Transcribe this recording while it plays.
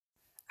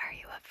Are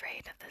you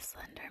afraid of the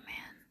Slender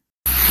Man?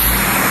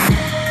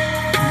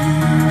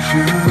 You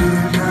should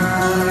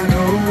not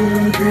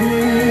open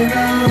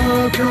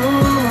up your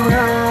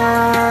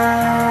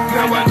eyes.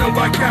 Now I know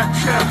I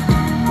gotcha.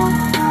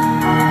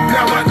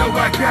 Now I know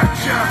I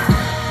gotcha.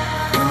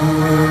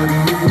 What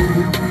if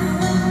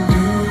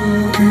you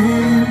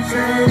didn't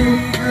say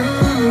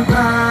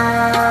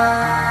goodbye?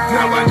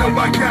 Now I know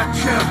I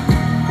gotcha.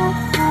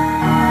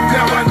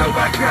 Now I know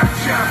I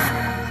gotcha.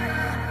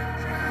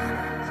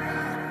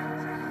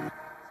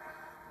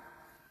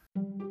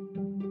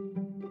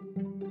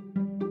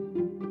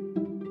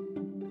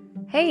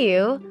 Hey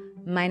you,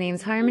 my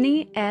name's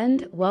Harmony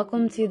and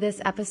welcome to this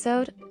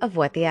episode of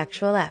What the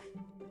Actual F.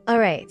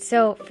 Alright,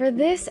 so for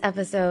this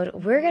episode,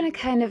 we're gonna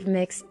kind of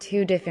mix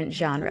two different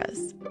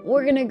genres.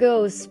 We're gonna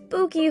go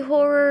spooky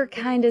horror,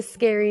 kind of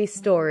scary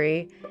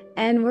story,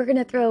 and we're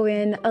gonna throw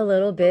in a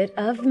little bit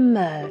of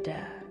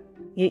murder.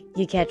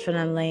 You catch what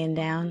I'm laying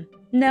down?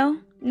 No,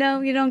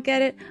 you don't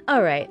get it?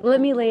 Alright, let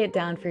me lay it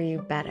down for you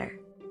better.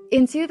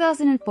 In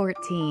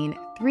 2014,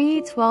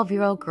 three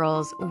 12-year-old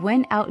girls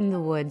went out in the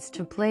woods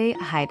to play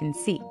hide and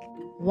seek.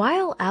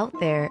 While out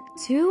there,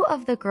 two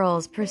of the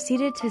girls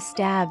proceeded to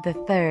stab the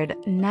third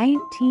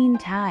 19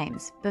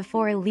 times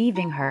before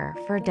leaving her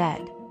for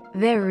dead.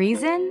 Their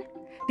reason?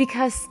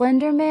 Because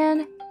Slender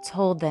Man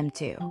told them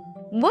to.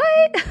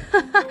 What?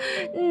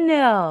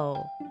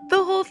 No.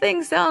 The whole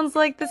thing sounds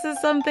like this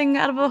is something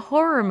out of a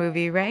horror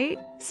movie, right?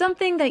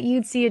 Something that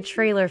you'd see a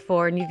trailer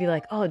for and you'd be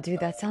like, oh dude,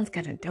 that sounds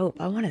kind of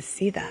dope. I want to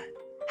see that.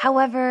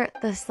 However,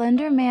 the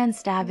Slender Man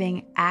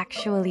stabbing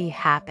actually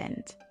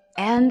happened.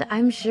 And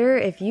I'm sure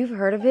if you've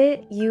heard of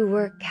it, you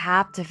were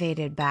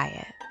captivated by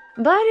it.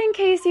 But in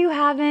case you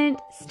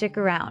haven't, stick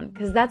around,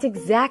 because that's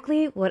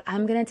exactly what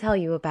I'm going to tell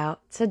you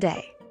about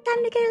today.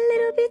 Time to get a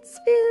little bit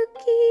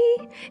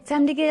spooky.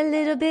 Time to get a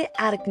little bit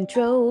out of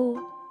control.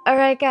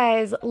 Alright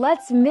guys,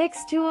 let's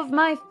mix two of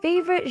my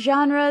favorite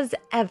genres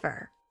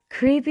ever.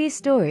 Creepy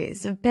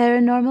stories of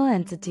paranormal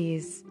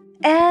entities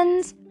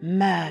and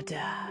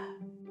murder.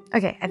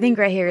 Okay, I think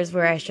right here is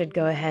where I should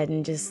go ahead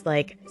and just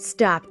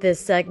stop this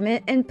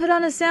segment and put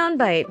on a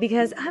soundbite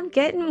because I'm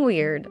getting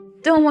weird.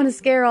 Don't want to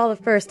scare all the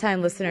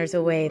first-time listeners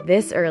away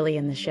this early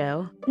in the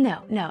show.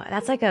 No,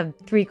 that's like a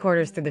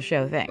 3/4 through the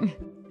show thing.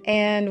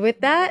 And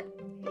with that,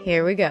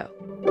 here we go.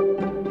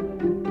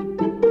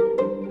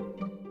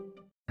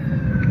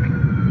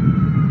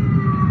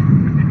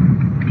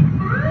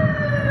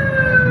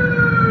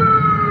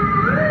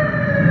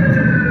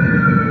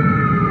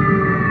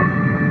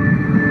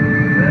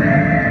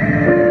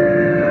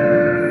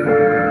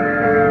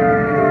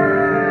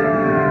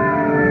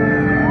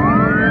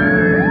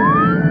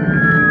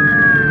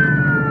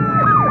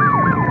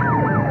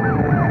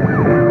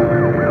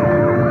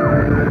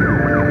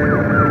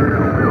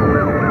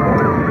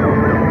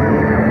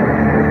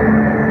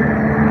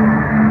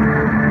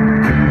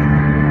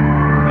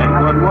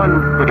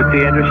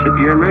 The address of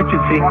your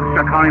emergency.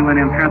 Waukesha County,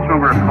 Millennium, transfer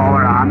over a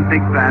caller on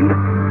Big Bend.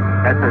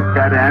 That's a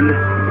dead end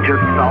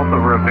just south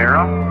of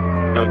Rivera.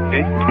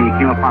 Okay. He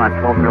came upon a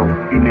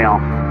 12-year-old female.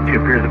 She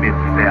appears to be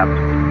stabbed.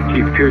 She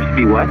appears to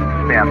be what?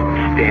 Stabbed.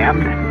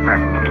 Stabbed?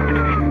 Correct.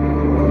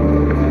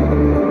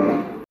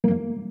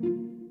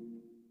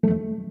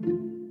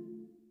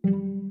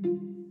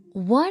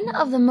 One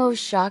of the most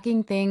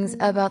shocking things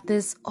about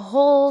this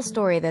whole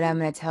story that I'm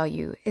going to tell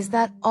you is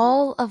that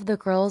all of the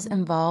girls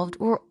involved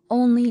were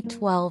only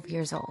 12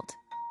 years old.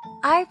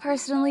 I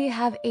personally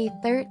have a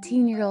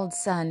 13-year-old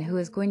son who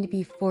is going to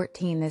be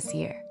 14 this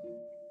year.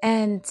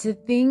 And to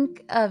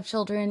think of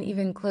children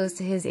even close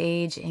to his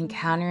age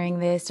encountering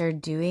this or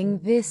doing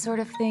this sort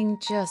of thing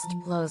just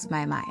blows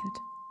my mind.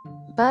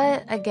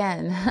 But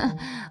again,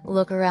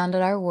 look around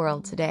at our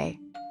world today.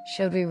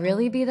 Should we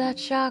really be that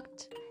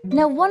shocked?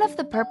 Now, one of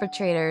the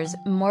perpetrators,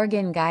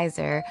 Morgan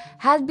Geyser,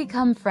 had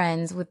become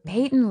friends with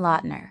Peyton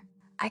Lautner.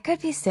 I could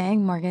be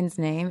saying Morgan's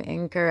name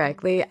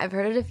incorrectly. I've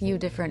heard it a few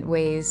different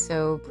ways,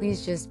 so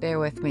please just bear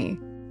with me.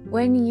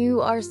 When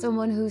you are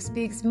someone who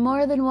speaks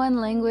more than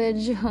one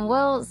language,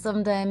 well,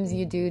 sometimes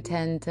you do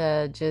tend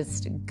to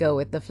just go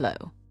with the flow.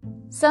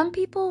 Some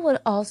people would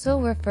also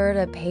refer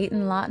to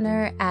Peyton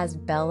Lautner as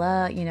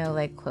Bella,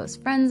 like close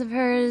friends of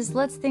hers.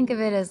 Let's think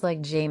of it as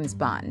like James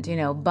Bond.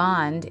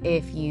 Bond,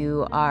 if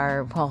you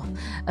are,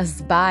 a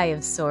spy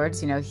of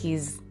sorts,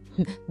 he's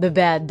the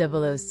bad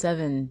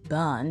 007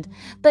 Bond.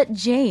 But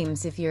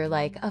James, if you're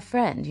like a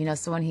friend,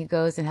 someone he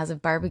goes and has a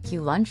barbecue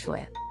lunch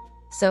with.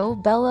 So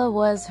Bella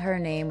was her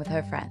name with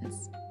her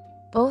friends.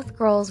 Both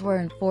girls were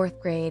in 4th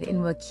grade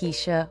in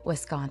Waukesha,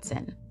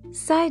 Wisconsin.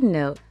 Side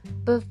note,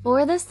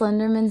 before the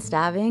Slenderman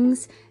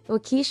stabbings,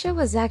 Waukesha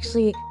was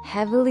actually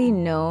heavily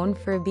known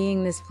for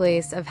being this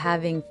place of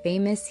having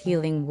famous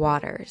healing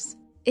waters.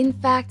 In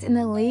fact, in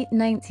the late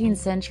 19th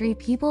century,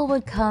 people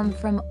would come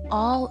from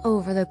all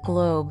over the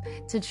globe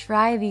to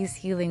try these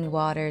healing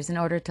waters in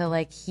order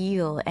to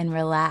heal and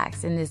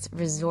relax in this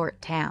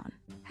resort town.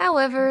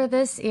 However,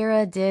 this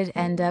era did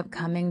end up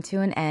coming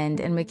to an end,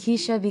 and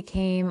Waukesha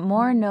became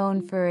more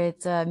known for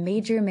its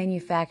major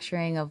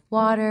manufacturing of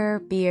water,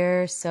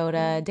 beer,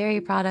 soda, dairy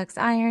products,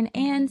 iron,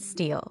 and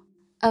steel.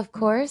 Of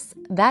course,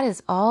 that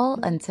is all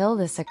until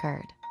this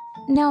occurred.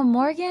 Now,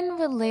 Morgan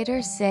would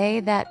later say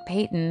that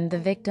Peyton, the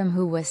victim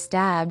who was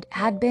stabbed,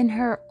 had been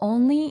her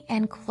only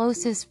and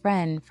closest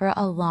friend for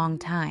a long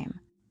time,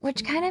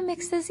 which kind of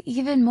makes this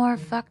even more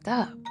fucked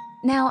up.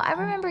 Now, I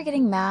remember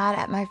getting mad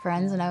at my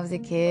friends when I was a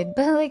kid,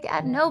 but like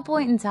at no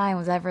point in time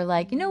was I ever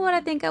like, you know what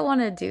I think I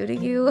want to do to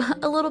you?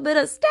 A little bit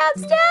of stab,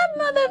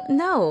 mother.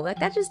 No, like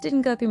that just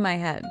didn't go through my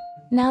head.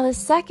 Now, the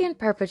second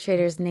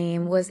perpetrator's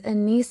name was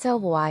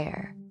Anissa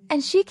Weier,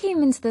 and she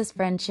came into this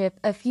friendship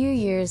a few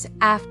years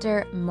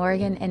after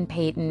Morgan and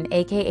Peyton,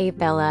 aka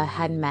Bella,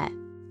 had met.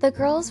 The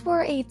girls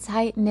were a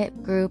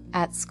tight-knit group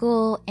at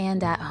school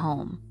and at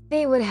home.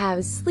 They would have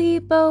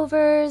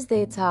sleepovers,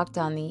 they talked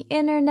on the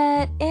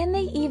internet, and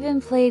they even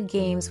played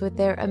games with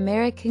their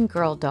American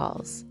Girl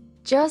dolls.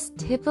 Just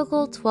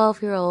typical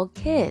 12-year-old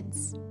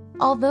kids.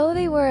 Although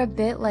they were a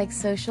bit like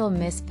social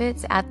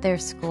misfits at their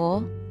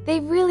school, they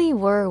really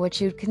were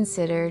what you'd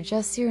consider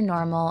just your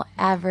normal,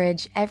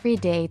 average,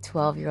 everyday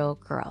 12-year-old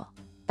girl.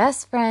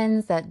 Best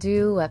friends that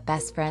do what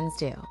best friends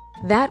do.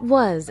 That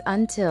was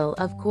until,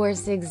 of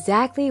course,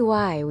 exactly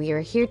why we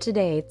are here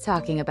today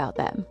talking about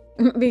them.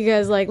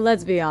 Because, like,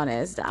 let's be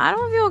honest, I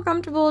don't feel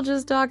comfortable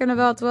just talking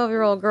about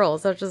 12-year-old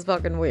girls. That's just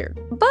fucking weird.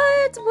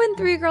 But when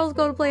 3 girls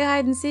go to play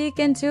hide and seek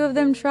and 2 of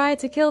them try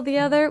to kill the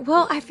other,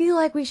 well, I feel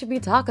like we should be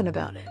talking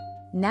about it.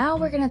 Now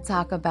we're gonna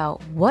talk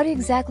about what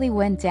exactly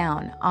went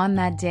down on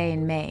that day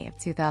in May of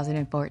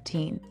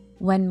 2014,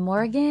 when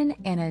Morgan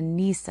and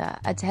Anissa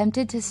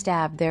attempted to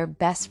stab their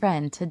best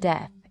friend to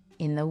death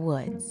in the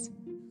woods.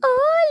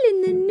 All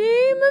in the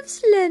name of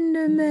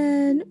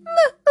Slenderman.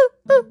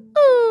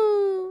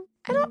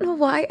 I don't know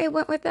why I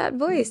went with that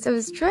voice. I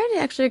was trying to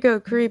actually go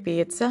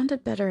creepy. It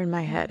sounded better in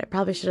my head. I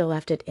probably should have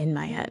left it in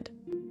my head.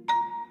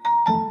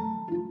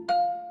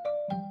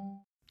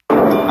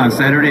 On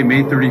Saturday,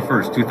 May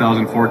 31st,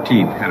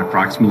 2014, at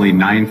approximately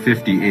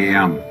 9:50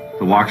 a.m.,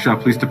 the Waukesha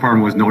Police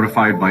Department was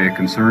notified by a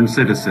concerned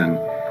citizen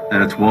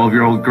that a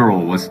 12-year-old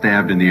girl was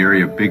stabbed in the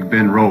area of Big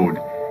Bend Road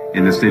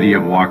in the city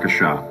of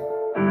Waukesha.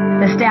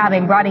 The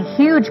stabbing brought a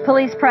huge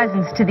police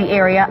presence to the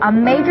area, a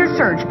major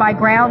search by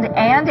ground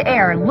and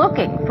air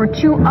looking for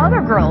 2 other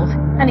girls.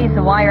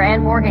 Anissa Weier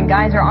and Morgan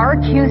Geyser are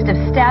accused of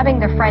stabbing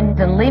their friend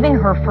and leaving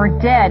her for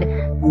dead.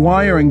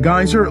 Weier and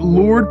Geyser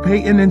lured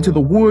Peyton into the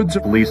woods.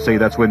 Police say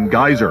that's when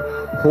Geyser,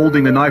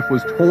 holding the knife,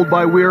 was told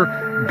by Weir,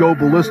 "Go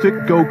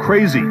ballistic, go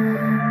crazy."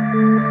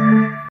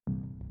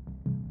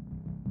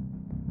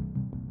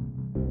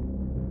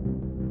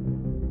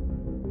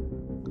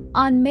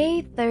 On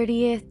May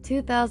 30th,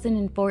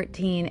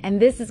 2014, and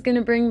this is going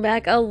to bring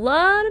back a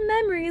lot of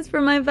memories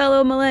for my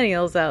fellow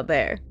millennials out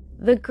there,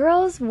 the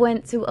girls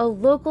went to a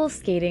local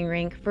skating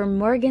rink for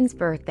Morgan's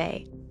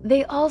birthday.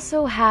 They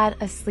also had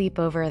a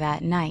sleepover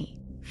that night.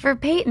 For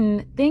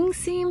Peyton, things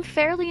seemed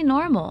fairly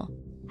normal,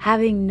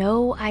 having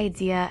no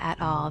idea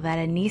at all that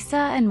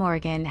Anissa and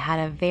Morgan had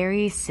a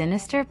very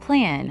sinister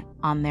plan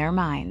on their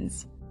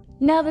minds.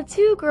 Now, the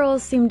 2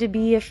 girls seemed to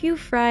be a few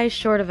fries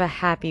short of a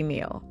happy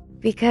meal,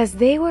 because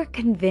they were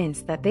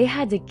convinced that they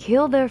had to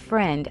kill their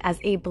friend as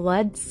a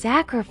blood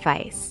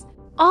sacrifice,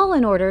 all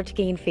in order to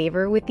gain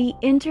favor with the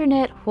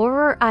internet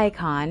horror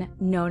icon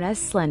known as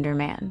Slender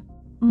Man.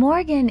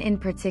 Morgan in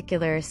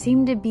particular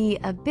seemed to be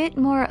a bit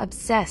more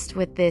obsessed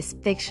with this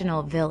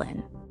fictional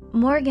villain.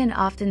 Morgan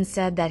often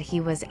said that he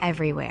was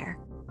everywhere,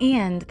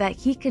 and that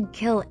he could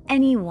kill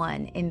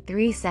anyone in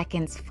 3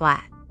 seconds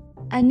flat.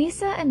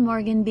 Anissa and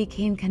Morgan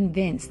became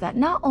convinced that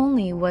not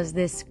only was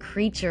this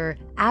creature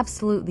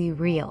absolutely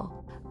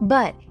real,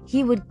 but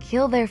he would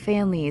kill their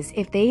families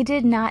if they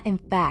did not in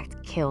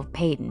fact kill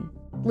Peyton.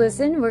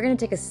 Listen, we're gonna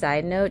take a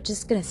side note,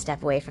 just gonna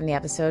step away from the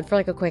episode for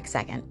like a quick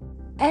second.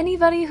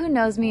 Anybody who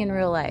knows me in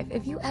real life,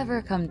 if you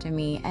ever come to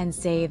me and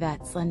say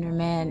that Slender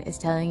Man is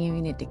telling you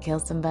need to kill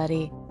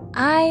somebody,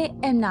 I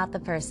am not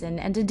the person,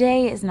 and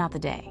today is not the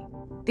day.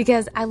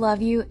 Because I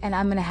love you and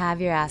I'm gonna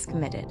have your ass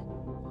committed.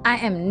 I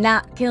am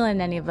not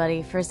killing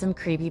anybody for some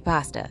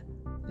creepypasta.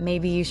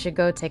 Maybe you should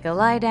go take a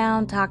lie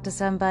down, talk to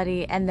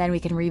somebody, and then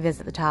we can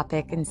revisit the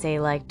topic in, say,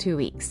 like 2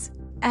 weeks,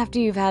 after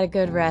you've had a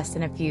good rest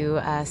and a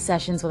few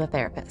sessions with a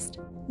therapist.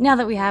 Now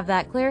that we have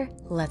that clear,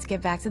 let's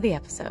get back to the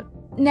episode.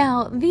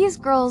 Now, these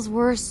girls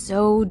were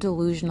so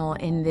delusional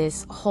in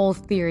this whole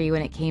theory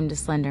when it came to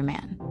Slender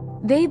Man.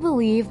 They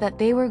believed that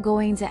they were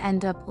going to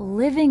end up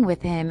living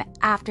with him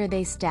after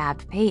they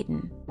stabbed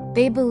Peyton.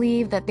 They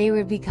believed that they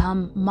would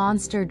become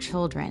monster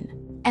children,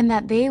 and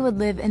that they would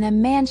live in a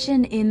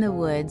mansion in the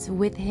woods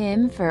with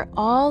him for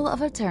all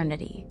of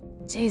eternity.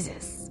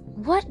 Jesus,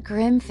 what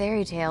grim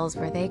fairy tales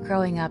were they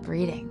growing up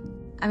reading?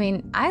 I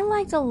mean, I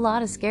liked a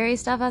lot of scary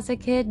stuff as a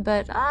kid,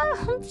 but I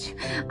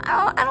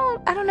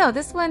don't know.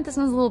 This one's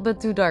a little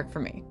bit too dark for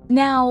me.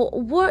 Now,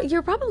 what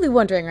you're probably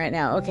wondering right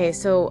now, okay,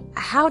 so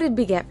how did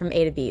we get from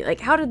A to B? Like,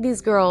 how did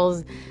these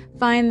girls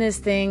find this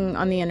thing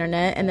on the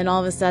internet, and then all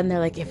of a sudden they're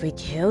like, if we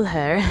kill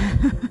her,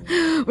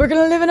 we're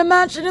gonna live in a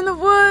mansion in the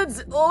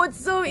woods. Oh, it's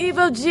so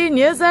evil,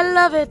 genius. I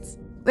love it.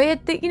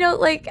 But, you know,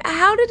 like,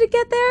 how did it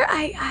get there?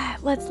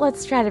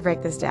 Let's try to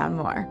break this down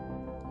more.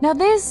 Now,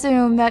 they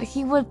assumed that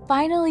he would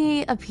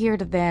finally appear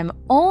to them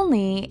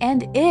only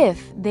and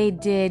if they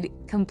did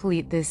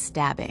complete this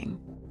stabbing.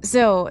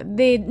 So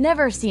they'd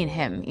never seen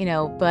him, you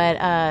know,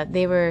 but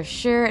they were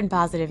sure and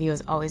positive he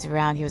was always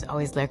around. He was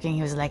always lurking.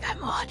 He was like,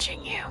 I'm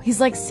watching you.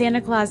 He's like Santa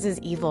Claus's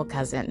evil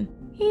cousin.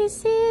 He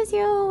sees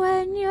you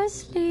when you're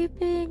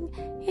sleeping.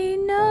 He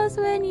knows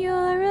when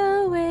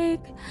you're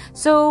awake.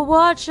 So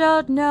watch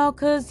out now,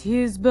 'cause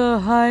he's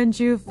behind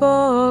you,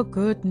 for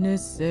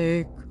goodness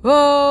sake.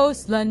 Oh,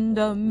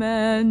 Slender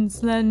Man,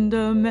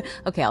 Slender Man.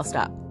 Okay, I'll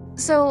stop.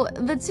 So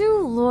the two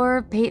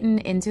lure Peyton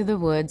into the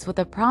woods with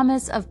a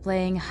promise of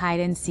playing hide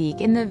and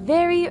seek in the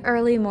very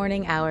early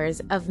morning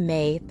hours of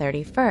May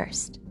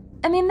 31st.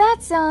 I mean, that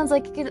sounds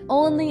like it could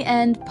only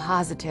end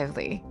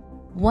positively.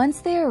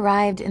 Once they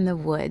arrived in the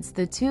woods,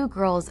 the two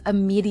girls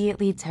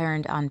immediately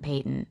turned on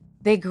Peyton.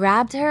 They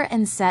grabbed her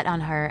and set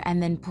on her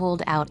and then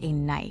pulled out a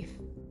knife.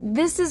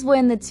 This is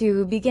when the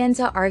two began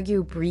to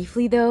argue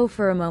briefly, though,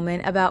 for a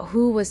moment about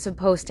who was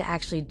supposed to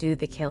actually do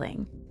the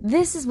killing.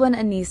 This is when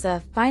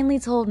Anissa finally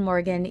told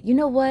Morgan, you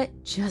know what,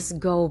 just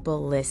go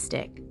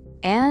ballistic.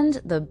 And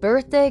the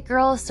birthday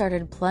girl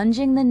started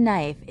plunging the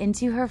knife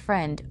into her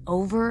friend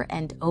over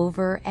and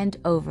over and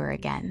over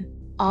again,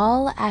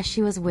 all as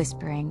she was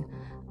whispering,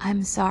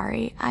 I'm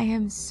sorry, I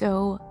am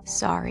so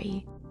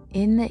sorry,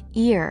 in the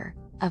ear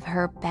of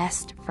her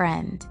best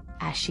friend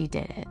as she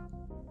did it.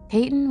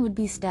 Peyton would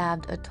be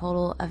stabbed a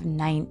total of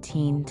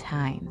 19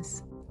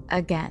 times.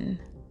 Again,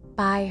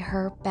 by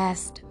her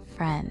best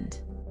friend.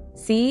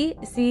 See?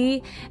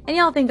 And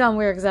y'all think I'm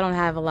weird because I don't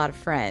have a lot of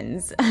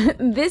friends.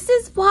 This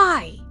is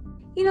why.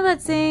 You know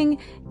that saying,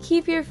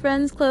 keep your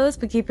friends close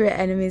but keep your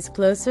enemies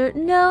closer?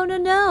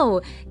 No.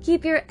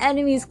 Keep your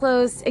enemies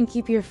close and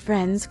keep your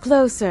friends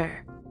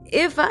closer.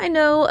 If I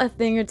know a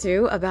thing or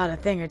two about a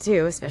thing or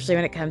two, especially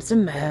when it comes to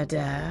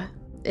murder,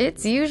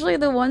 it's usually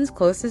the ones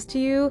closest to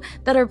you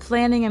that are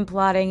planning and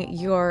plotting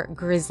your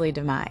grisly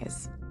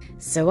demise.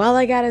 So all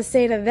I gotta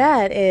say to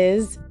that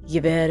is,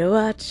 you better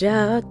watch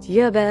out,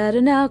 you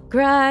better not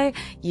cry.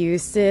 You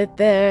sit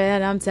there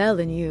and I'm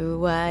telling you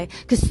why.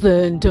 'Cause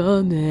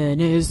Slender Man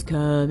is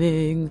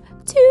coming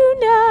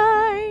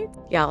tonight.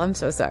 Y'all, I'm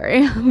so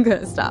sorry. I'm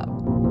gonna stop.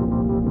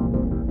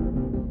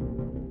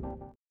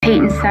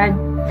 Peyton said,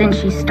 then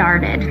she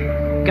started.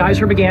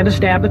 Geyser began to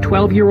stab the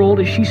 12-year-old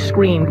as she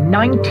screamed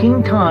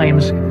 19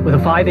 times with a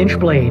 5-inch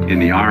blade. In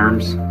the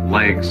arms,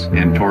 legs,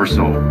 and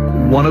torso.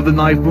 One of the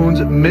knife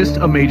wounds missed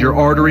a major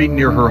artery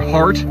near her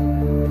heart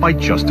by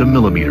just a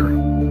millimeter.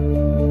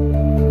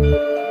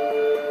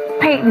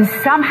 Peyton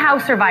somehow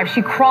survived.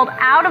 She crawled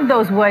out of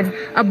those woods.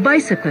 A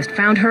bicyclist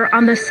found her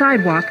on the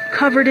sidewalk,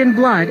 covered in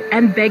blood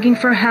and begging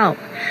for help.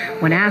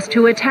 When asked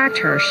who attacked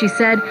her, she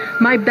said,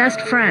 my best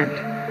friend.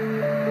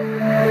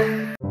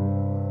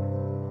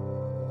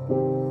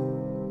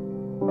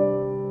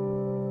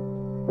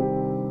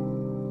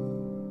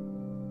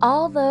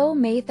 Although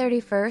May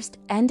 31st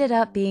ended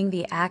up being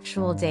the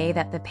actual day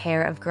that the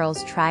pair of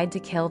girls tried to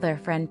kill their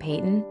friend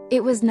Peyton,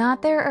 it was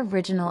not their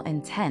original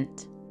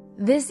intent.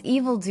 This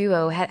evil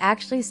duo had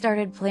actually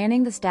started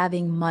planning the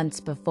stabbing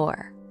months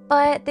before,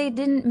 but they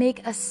didn't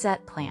make a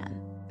set plan.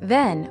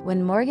 Then,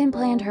 when Morgan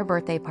planned her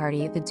birthday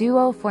party, the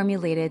duo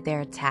formulated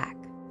their attack.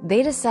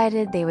 They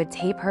decided they would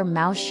tape her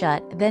mouth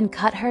shut, then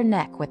cut her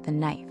neck with the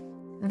knife.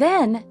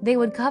 Then, they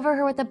would cover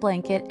her with a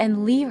blanket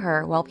and leave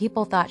her while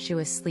people thought she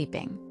was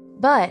sleeping.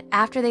 But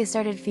after they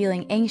started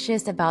feeling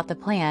anxious about the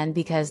plan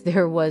because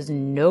there was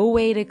no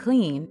way to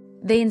clean,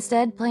 they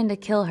instead planned to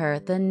kill her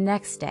the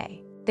next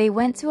day. They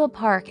went to a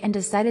park and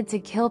decided to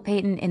kill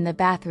Peyton in the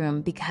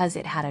bathroom because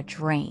it had a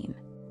drain.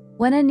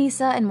 When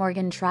Anissa and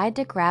Morgan tried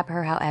to grab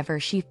her, however,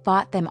 she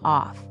fought them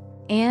off,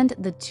 and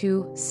the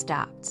two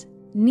stopped.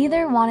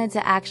 Neither wanted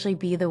to actually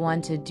be the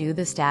one to do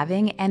the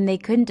stabbing, and they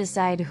couldn't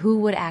decide who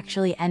would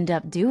actually end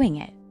up doing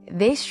it.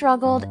 They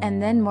struggled, and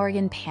then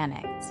Morgan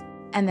panicked.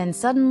 And then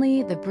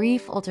suddenly, the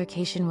brief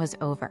altercation was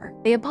over.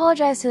 They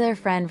apologized to their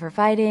friend for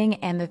fighting,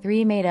 and the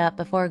three made up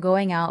before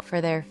going out for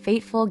their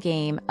fateful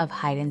game of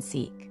hide and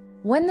seek.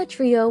 When the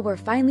trio were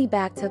finally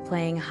back to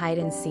playing hide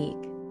and seek,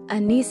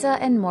 Anissa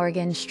and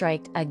Morgan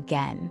striked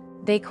again.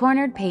 They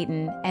cornered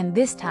Peyton, and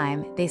this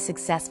time, they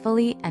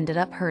successfully ended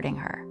up hurting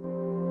her.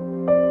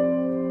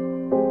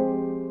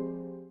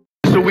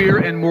 Weir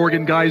and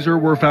Morgan Geyser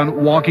were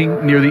found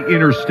walking near the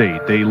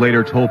interstate. They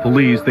later told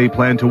police they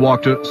planned to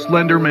walk to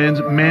Slender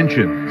Man's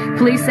mansion.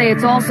 Police say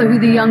it's also who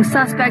the young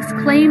suspects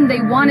claimed they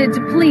wanted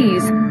to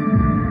please.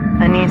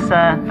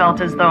 Anissa felt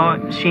as though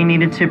she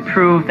needed to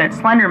prove that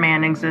Slender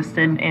Man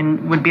existed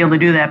and would be able to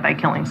do that by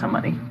killing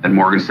somebody. And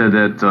Morgan said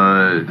that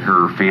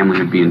her family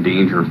would be in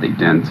danger if they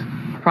didn't.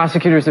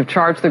 Prosecutors have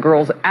charged the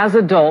girls as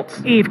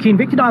adults. If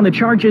convicted on the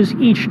charges,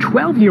 each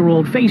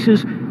 12-year-old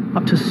faces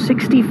up to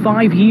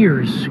 65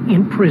 years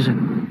in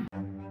prison.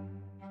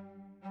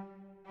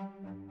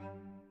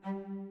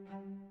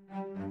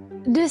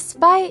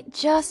 Despite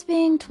just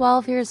being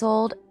 12 years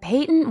old,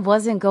 Peyton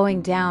wasn't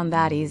going down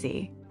that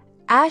easy.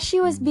 As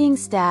she was being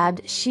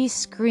stabbed, she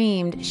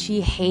screamed she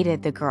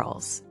hated the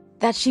girls,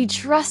 that she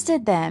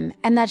trusted them,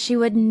 and that she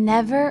would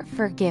never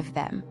forgive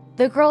them.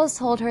 The girls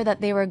told her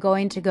that they were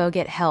going to go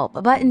get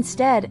help, but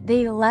instead,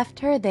 they left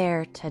her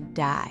there to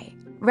die.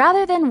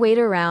 Rather than wait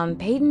around,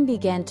 Peyton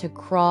began to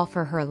crawl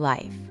for her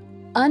life.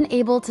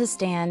 Unable to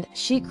stand,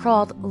 she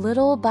crawled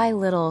little by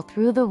little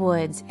through the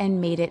woods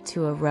and made it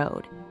to a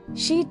road.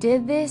 She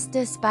did this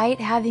despite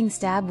having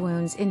stab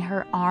wounds in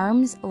her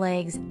arms,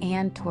 legs,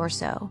 and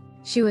torso.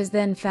 She was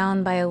then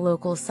found by a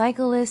local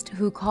cyclist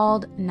who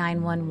called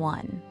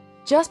 911.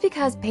 Just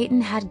because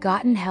Peyton had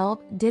gotten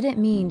help didn't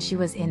mean she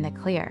was in the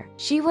clear.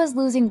 She was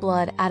losing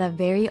blood at a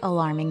very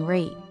alarming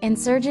rate, and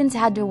surgeons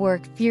had to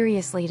work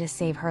furiously to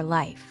save her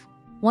life.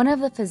 One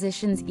of the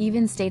physicians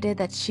even stated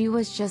that she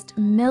was just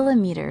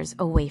millimeters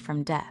away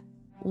from death.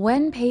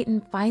 When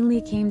Peyton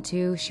finally came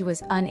to, she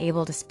was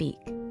unable to speak.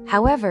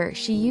 However,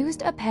 she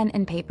used a pen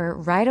and paper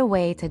right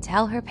away to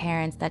tell her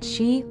parents that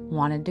she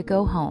wanted to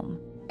go home.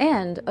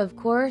 And, of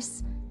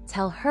course,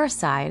 tell her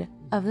side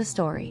of the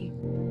story.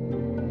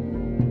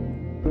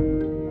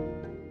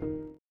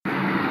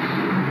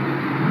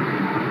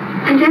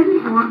 I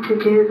didn't want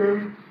to do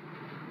this.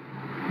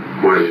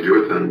 Why did you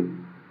do it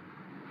then?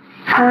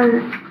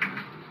 Because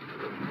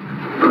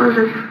I was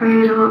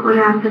afraid of what would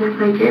happen if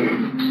I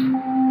didn't.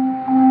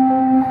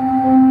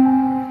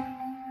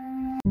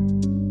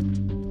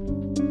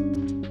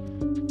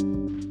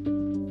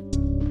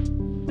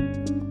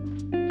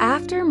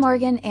 After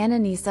Morgan and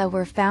Anissa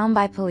were found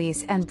by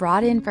police and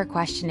brought in for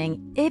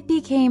questioning, it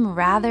became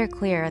rather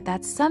clear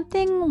that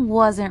something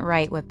wasn't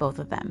right with both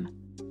of them.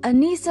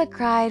 Anissa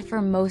cried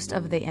for most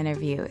of the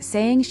interview,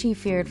 saying she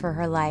feared for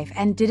her life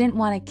and didn't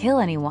want to kill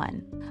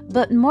anyone.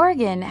 But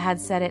Morgan had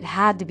said it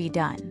had to be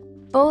done.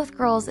 Both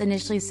girls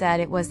initially said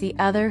it was the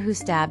other who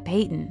stabbed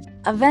Peyton.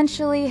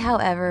 Eventually,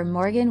 however,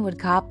 Morgan would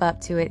cop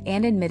up to it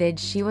and admitted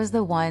she was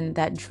the one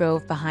that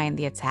drove behind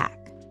the attack.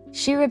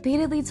 She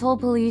repeatedly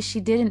told police she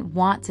didn't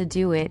want to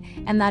do it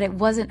and that it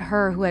wasn't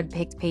her who had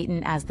picked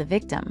Peyton as the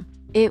victim.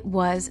 It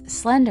was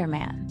Slender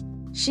Man.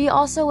 She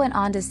also went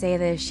on to say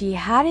that if she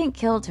hadn't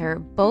killed her,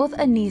 both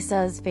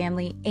Anissa's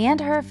family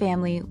and her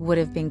family would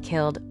have been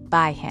killed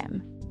by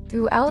him.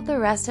 Throughout the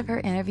rest of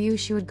her interview,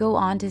 she would go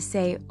on to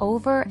say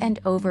over and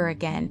over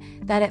again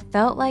that it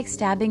felt like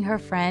stabbing her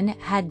friend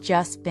had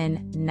just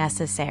been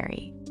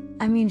necessary.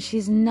 I mean,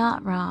 she's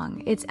not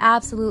wrong. It's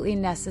absolutely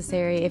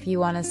necessary if you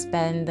want to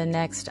spend the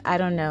next,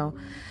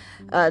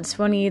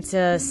 20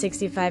 to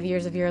 65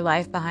 years of your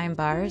life behind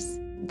bars.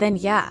 Then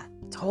yeah,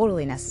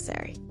 totally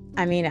necessary.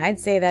 I mean, I'd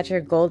say that's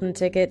your golden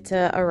ticket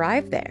to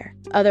arrive there.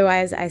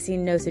 Otherwise, I see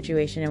no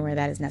situation in where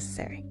that is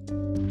necessary.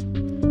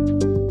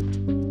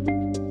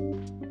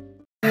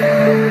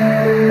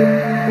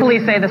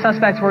 Police say the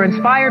suspects were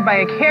inspired by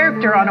a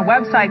character on a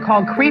website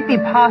called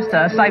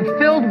Creepypasta, a site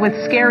filled with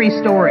scary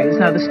stories.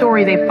 Now, the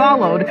story they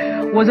followed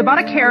was about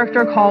a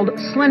character called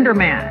Slender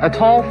Man, a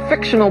tall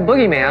fictional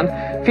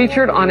boogeyman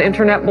featured on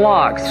internet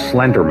blogs.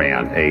 Slender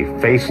Man, a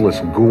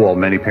faceless ghoul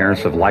many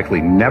parents have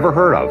likely never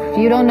heard of. If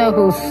you don't know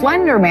who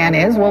Slender Man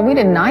is, well, we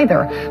didn't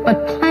either,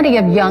 but plenty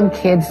of young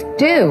kids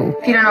do.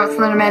 If you don't know what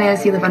Slender Man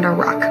is, you live under a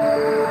rock.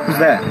 Who's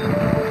that?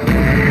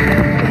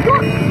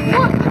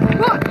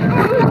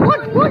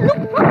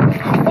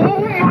 Oh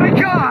my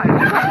God!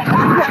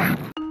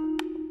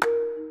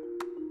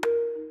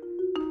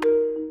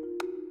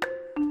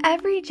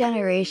 Every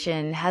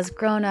generation has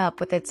grown up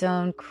with its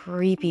own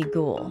creepy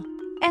ghoul,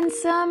 and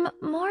some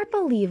more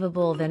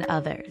believable than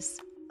others.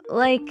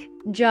 Like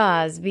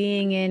Jaws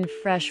being in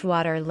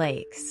freshwater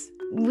lakes.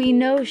 We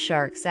know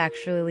sharks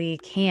actually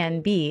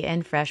can be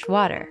in fresh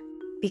water,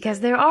 because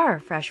there are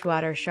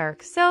freshwater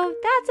sharks, so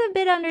that's a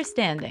bit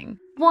understanding.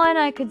 One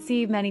I could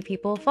see many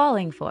people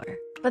falling for.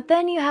 But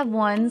then you have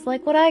ones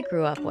like what I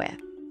grew up with,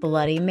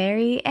 Bloody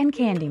Mary and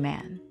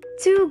Candyman.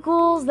 Two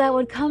ghouls that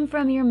would come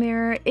from your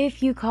mirror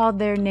if you called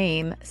their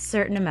name a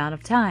certain amount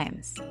of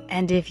times.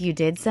 And if you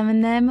did summon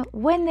them,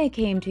 when they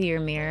came to your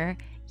mirror,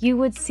 you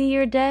would see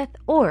your death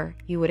or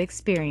you would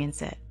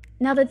experience it.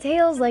 Now the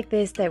tales like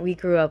this that we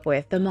grew up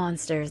with, the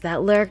monsters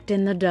that lurked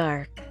in the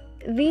dark,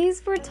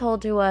 these were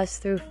told to us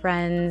through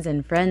friends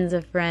and friends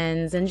of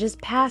friends and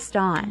just passed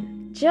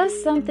on.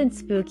 Just something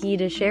spooky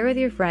to share with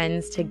your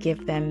friends to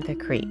give them the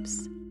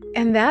creeps.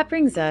 And that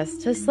brings us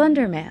to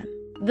Slender Man,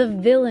 the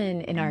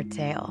villain in our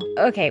tale.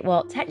 Okay,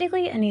 well,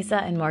 technically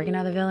Anissa and Morgan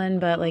are the villain,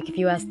 but if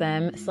you ask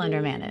them,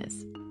 Slender Man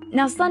is.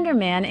 Now, Slender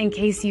Man, in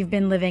case you've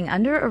been living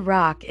under a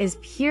rock, is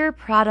pure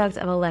product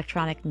of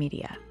electronic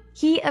media.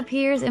 He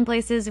appears in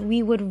places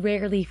we would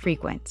rarely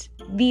frequent.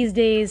 These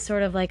days,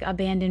 sort of like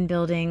abandoned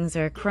buildings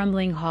or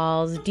crumbling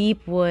halls,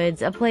 deep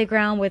woods, a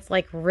playground with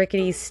like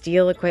rickety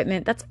steel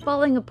equipment that's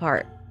falling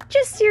apart.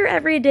 Just your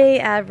everyday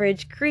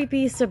average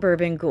creepy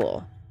suburban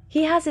ghoul.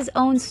 He has his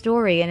own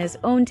story and his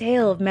own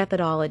tale of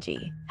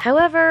methodology.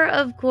 However,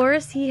 of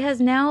course, he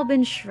has now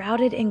been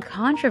shrouded in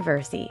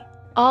controversy,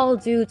 all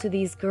due to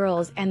these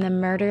girls and the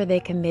murder they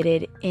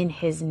committed in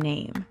his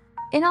name.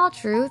 In all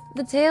truth,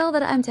 the tale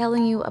that I'm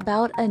telling you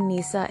about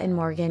Anissa and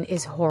Morgan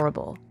is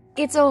horrible.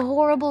 It's a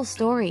horrible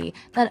story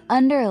that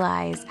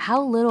underlies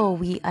how little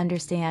we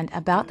understand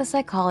about the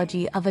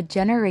psychology of a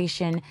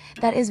generation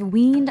that is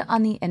weaned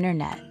on the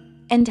internet,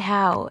 and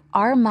how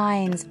our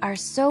minds are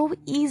so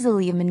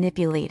easily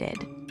manipulated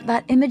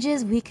that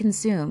images we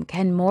consume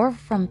can morph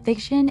from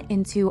fiction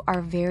into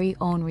our very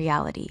own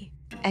reality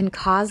and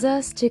cause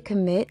us to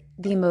commit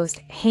the most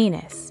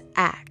heinous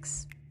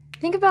acts.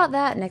 Think about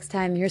that next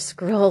time you're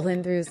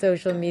scrolling through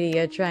social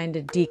media trying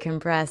to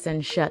decompress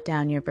and shut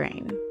down your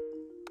brain.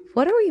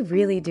 What are we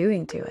really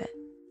doing to it?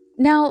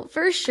 Now,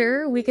 for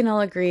sure, we can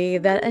all agree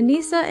that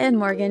Anissa and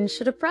Morgan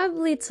should have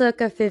probably took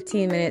a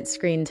 15-minute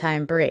screen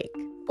time break,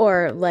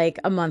 or like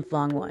a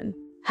month-long one.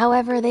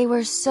 However, they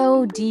were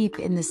so deep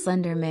in the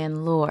Slender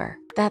Man lore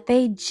that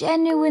they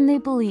genuinely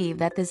believe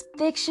that this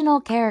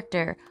fictional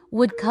character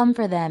would come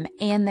for them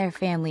and their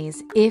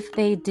families if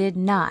they did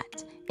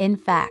not, in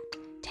fact,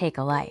 take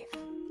a life.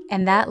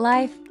 And that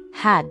life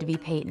had to be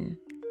Peyton.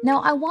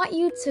 Now, I want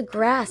you to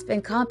grasp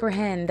and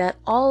comprehend that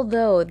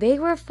although they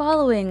were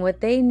following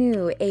what they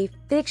knew a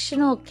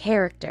fictional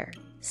character,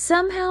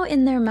 somehow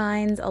in their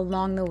minds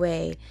along the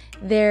way,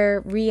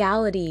 their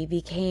reality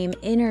became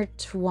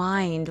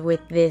intertwined with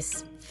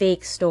this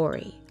fake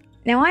story.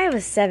 Now, I have a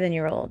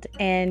 7-year-old,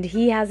 and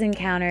he has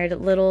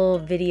encountered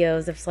little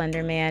videos of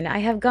Slender Man. I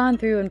have gone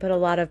through and put a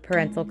lot of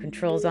parental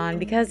controls on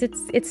because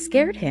it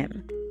scared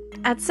him.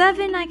 At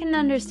 7, I can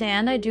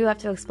understand. I do have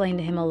to explain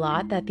to him a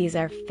lot that these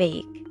are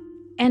fake.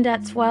 And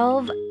at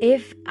 12,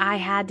 if I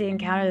had to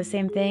encounter the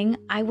same thing,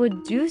 I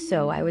would do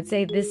so. I would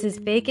say, this is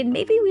fake, and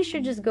maybe we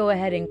should just go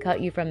ahead and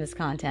cut you from this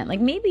content. Like,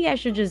 maybe I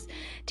should just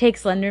take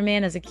Slender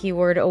Man as a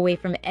keyword away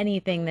from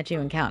anything that you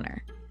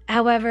encounter.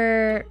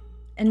 However,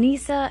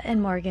 Anissa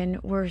and Morgan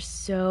were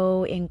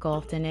so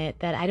engulfed in it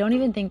that I don't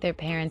even think their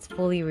parents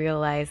fully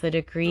realized the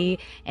degree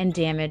and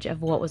damage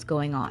of what was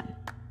going on.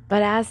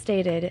 But as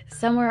stated,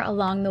 somewhere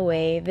along the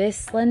way, this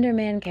Slender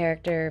Man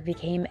character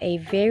became a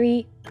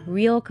very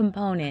real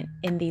component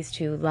in these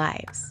two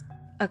lives.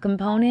 A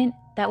component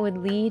that would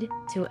lead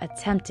to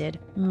attempted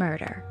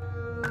murder.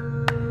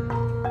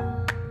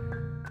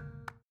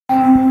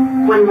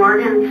 When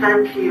Morgan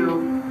said to you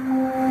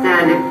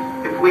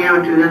that if we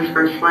don't do this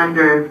for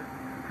Slender,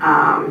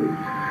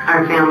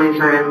 our families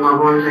and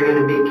loved ones are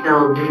going to be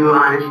killed, do you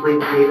honestly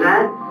believe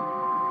that?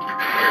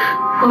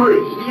 Oh,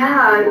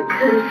 yeah,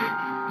 because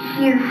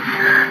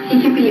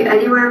he could be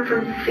anywhere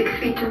from 6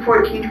 feet to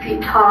 14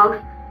 feet tall.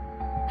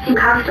 He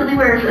constantly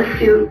wears a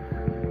suit.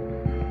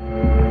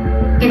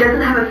 He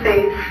doesn't have a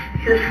face.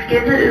 His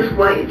skin is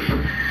white.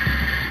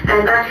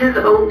 And at his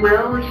own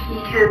will, he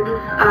can,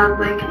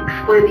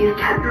 exploit these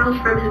tendrils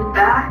from his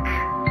back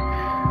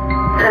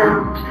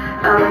and,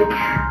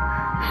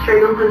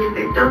 strangle his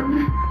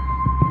victims.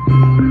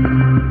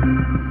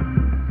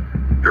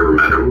 Ever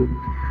met him?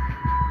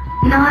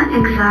 Not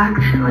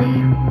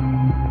exactly.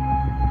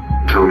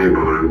 Tell me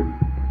about him.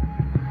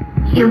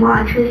 He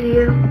watches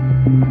you.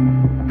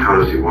 How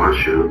does he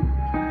watch you?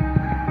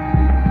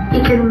 He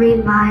can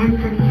read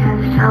minds and he has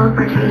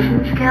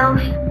teleportation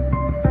skills.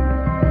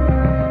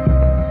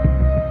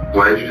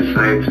 Why did you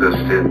decide to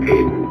stand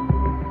Peyton?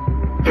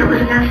 It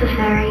was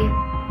necessary.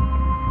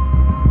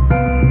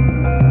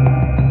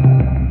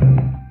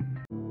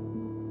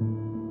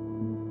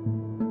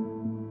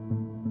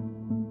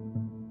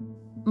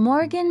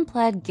 Morgan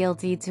pled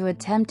guilty to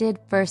attempted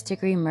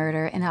first-degree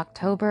murder in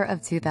October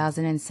of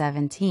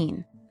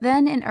 2017.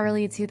 Then, in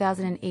early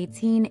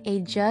 2018, a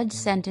judge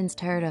sentenced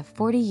her to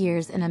 40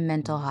 years in a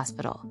mental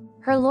hospital.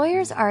 Her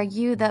lawyers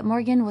argued that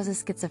Morgan was a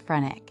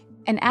schizophrenic,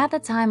 and at the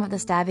time of the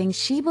stabbing,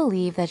 she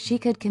believed that she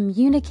could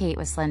communicate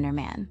with Slender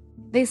Man.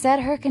 They said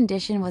her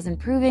condition was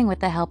improving with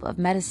the help of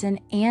medicine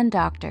and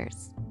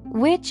doctors,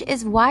 which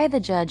is why the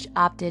judge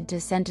opted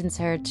to sentence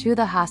her to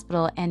the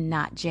hospital and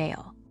not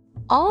jail.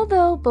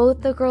 Although both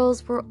the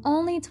girls were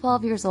only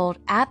 12 years old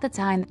at the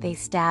time that they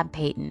stabbed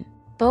Peyton,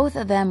 both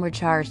of them were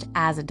charged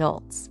as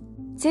adults.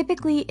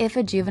 Typically, if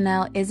a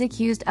juvenile is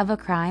accused of a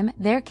crime,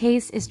 their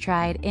case is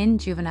tried in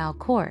juvenile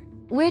court,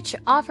 which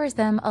offers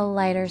them a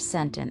lighter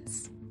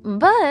sentence.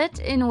 But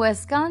in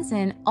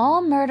Wisconsin,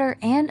 all murder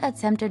and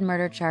attempted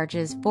murder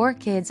charges for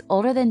kids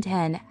older than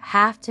 10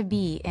 have to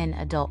be in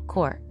adult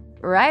court.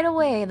 Right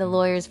away, the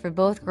lawyers for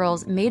both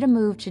girls made a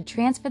move to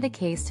transfer the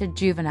case to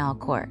juvenile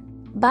court.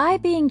 By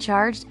being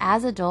charged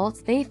as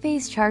adults, they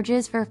face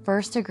charges for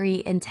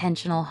first-degree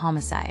intentional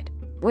homicide.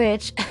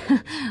 Which,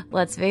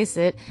 let's face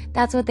it,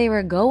 that's what they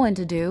were going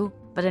to do.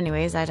 But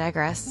anyways, I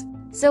digress.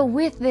 So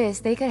with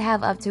this, they could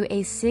have up to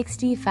a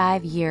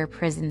 65-year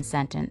prison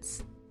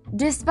sentence.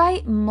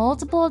 Despite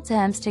multiple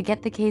attempts to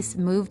get the case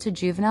moved to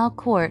juvenile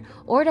court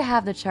or to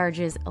have the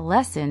charges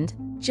lessened,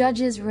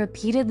 judges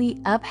repeatedly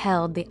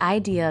upheld the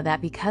idea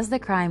that because the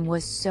crime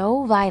was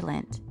so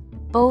violent,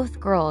 both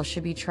girls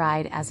should be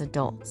tried as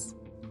adults.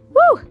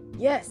 Woo!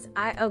 Yes,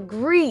 I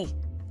agree.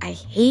 I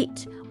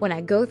hate when I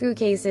go through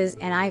cases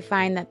and I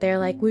find that they're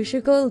like, we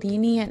should go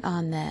lenient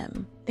on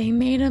them. They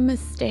made a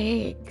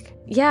mistake.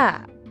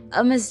 Yeah,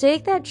 a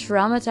mistake that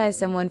traumatized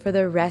someone for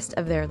the rest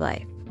of their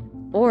life.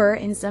 Or,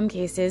 in some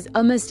cases,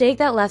 a mistake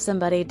that left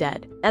somebody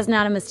dead. That's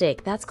not a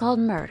mistake. That's called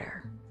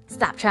murder.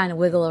 Stop trying to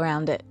wiggle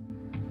around it.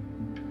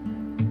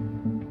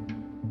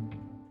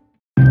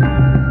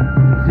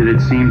 Did it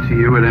seem to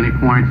you at any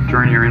point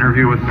during your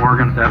interview with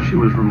Morgan that she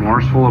was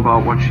remorseful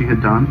about what she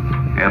had done?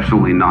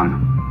 Absolutely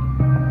none.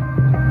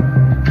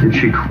 Did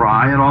she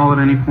cry at all at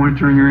any point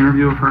during your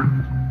interview with her?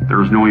 There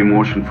was no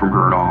emotion from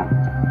her at all.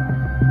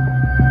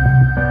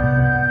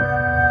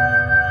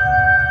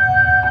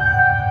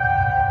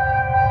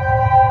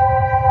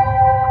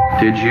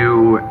 Did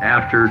you,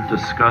 after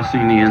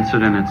discussing the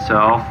incident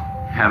itself,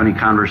 have any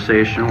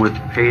conversation with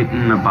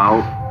Peyton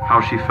about how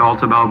she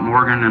felt about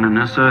Morgan and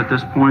Anissa at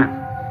this point?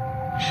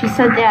 She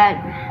said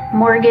that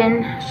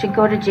Morgan should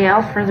go to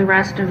jail for the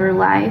rest of her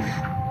life,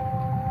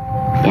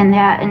 and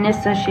that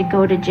Anissa should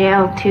go to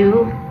jail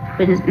too,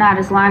 but not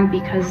as long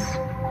because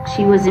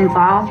she was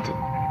involved,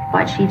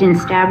 but she didn't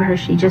stab her,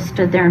 she just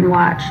stood there and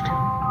watched.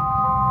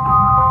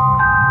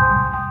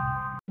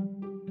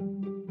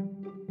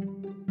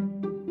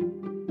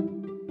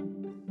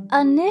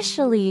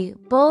 Initially,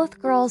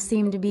 both girls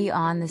seemed to be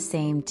on the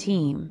same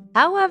team.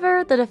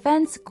 However, the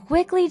defense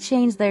quickly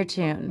changed their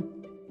tune.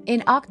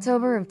 In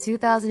October of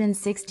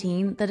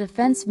 2016, the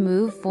defense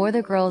moved for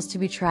the girls to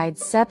be tried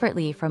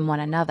separately from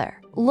one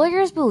another.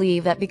 Lawyers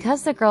believe that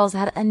because the girls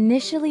had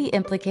initially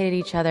implicated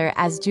each other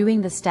as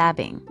doing the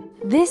stabbing,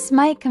 this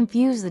might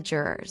confuse the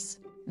jurors.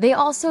 They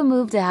also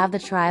moved to have the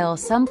trial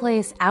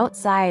someplace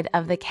outside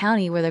of the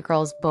county where the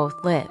girls both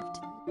lived.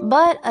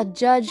 But a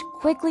judge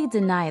quickly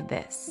denied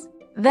this.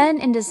 Then,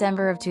 in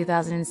December of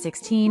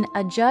 2016,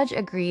 a judge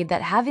agreed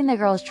that having the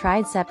girls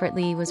tried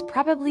separately was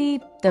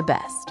probably the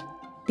best,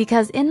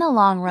 because in the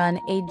long run,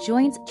 a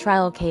joint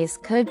trial case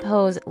could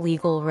pose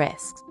legal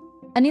risks.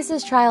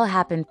 Anissa's trial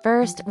happened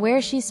first,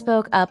 where she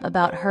spoke up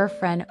about her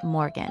friend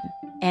Morgan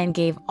and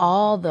gave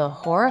all the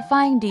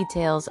horrifying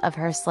details of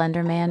her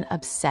Slender Man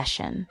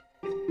obsession.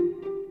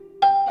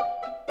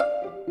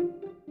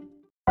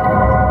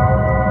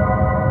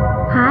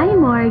 Hi,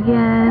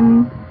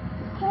 Morgan.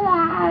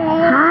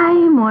 Hi,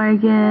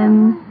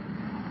 Morgan.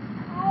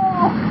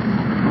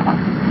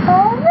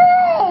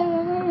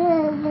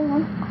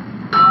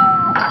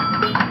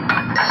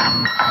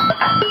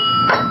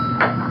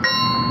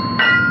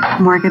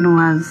 Morgan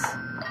was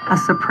a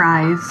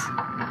surprise,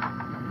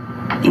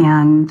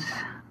 and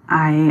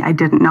I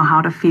didn't know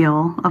how to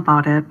feel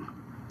about it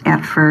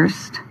at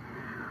first,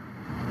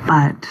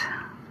 but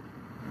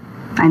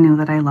I knew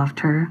that I loved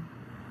her.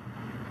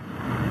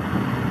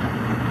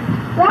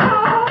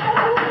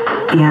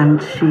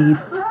 And she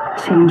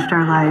changed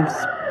our lives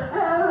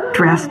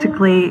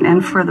drastically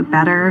and for the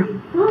better.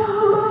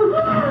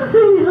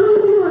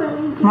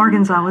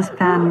 Morgan's always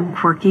been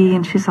quirky,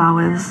 and she's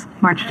always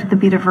marched to the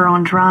beat of her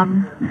own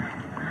drum.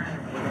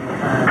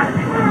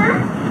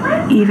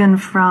 Even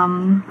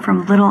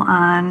from little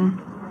on,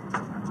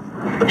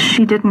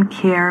 she didn't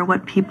care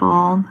what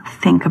people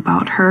think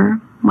about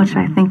her, which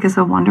I think is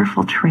a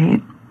wonderful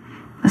trait,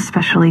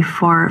 especially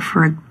for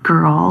a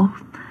girl.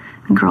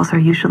 And girls are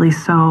usually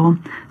so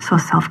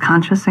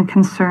self-conscious and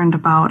concerned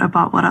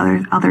about what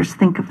others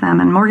think of them.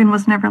 And Morgan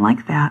was never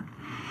like that.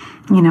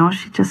 You know,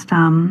 she just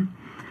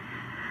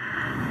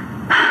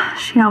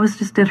she always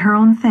just did her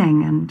own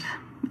thing, and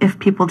if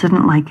people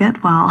didn't like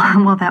it,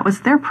 well, that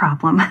was their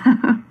problem.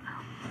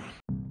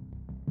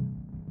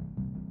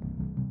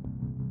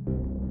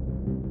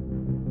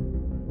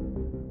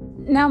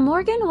 Now,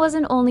 Morgan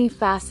wasn't only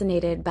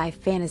fascinated by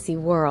fantasy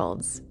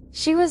worlds.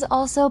 She was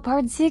also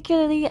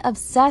particularly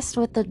obsessed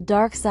with the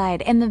dark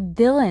side and the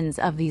villains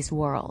of these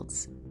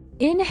worlds.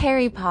 In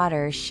Harry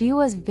Potter, she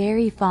was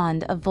very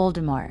fond of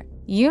Voldemort.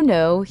 You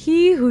know,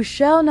 he who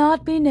shall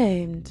not be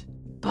named.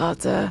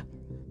 Potter,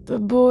 the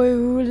boy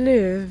who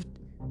lived,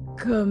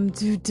 come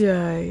to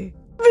die.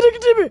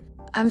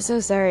 I'm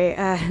so sorry.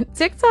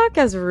 TikTok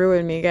has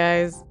ruined me,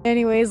 guys.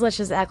 Anyways, let's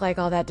just act like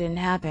all that didn't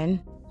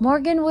happen.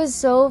 Morgan was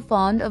so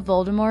fond of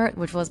Voldemort,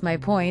 which was my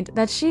point,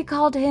 that she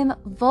called him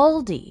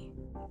Voldy.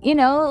 You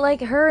know,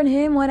 like her and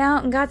him went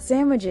out and got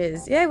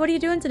sandwiches. Yeah, what are you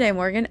doing today,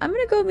 Morgan? I'm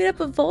gonna go meet up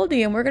with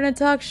Voldy and we're gonna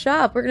talk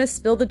shop. We're gonna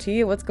spill the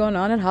tea of what's going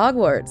on at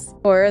Hogwarts.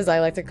 Or as I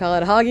like to call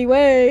it, Hoggy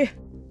Way.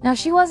 Now,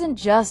 she wasn't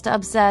just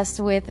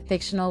obsessed with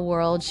fictional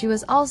worlds, she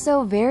was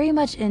also very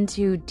much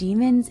into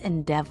demons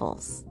and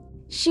devils.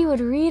 She would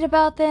read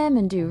about them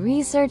and do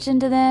research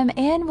into them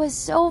and was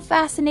so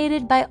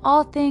fascinated by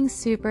all things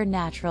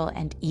supernatural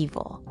and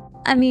evil.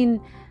 I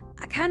mean,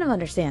 I kind of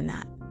understand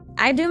that.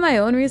 I do my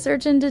own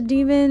research into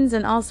demons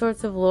and all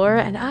sorts of lore,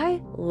 and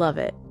I love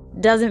it.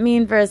 Doesn't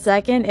mean for a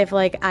second if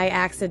like I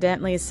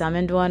accidentally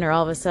summoned one or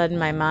all of a sudden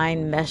my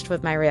mind meshed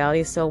with my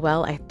reality so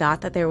well I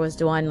thought that there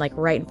was one like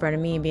right in front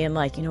of me being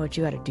like, you know what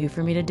you gotta do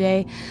for me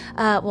today?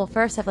 Well,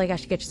 first I feel like I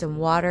should get you some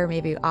water,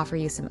 maybe offer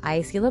you some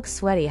ice. You look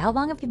sweaty. How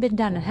long have you been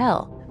down in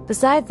hell?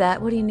 Besides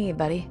that, what do you need,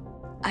 buddy?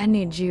 I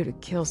need you to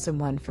kill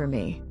someone for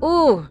me.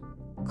 Ooh,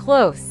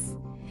 close.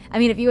 I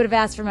mean, if you would have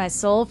asked for my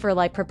soul for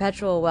like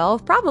perpetual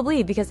wealth,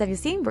 probably, because have you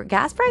seen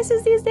gas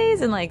prices these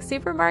days in like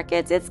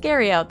supermarkets? It's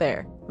scary out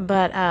there.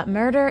 But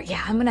murder,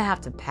 yeah, I'm gonna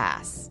have to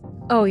pass.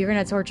 Oh, you're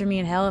gonna torture me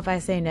in hell if I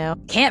say no?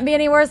 Can't be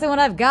any worse than what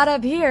I've got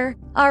up here.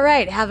 All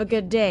right, have a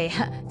good day.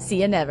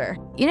 See you never.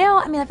 You know,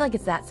 I mean, I feel like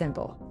it's that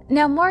simple.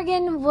 Now,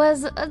 Morgan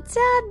was a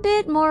tad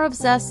bit more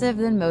obsessive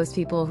than most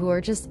people who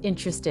are just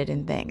interested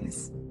in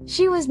things.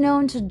 She was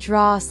known to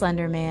draw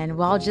Slender Man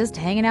while just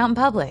hanging out in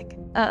public.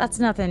 That's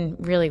nothing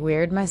really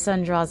weird. My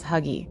son draws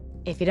Huggy.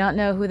 If you don't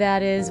know who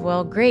that is,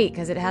 well, great,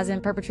 because it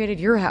hasn't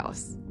perpetrated your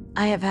house.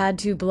 I have had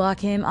to block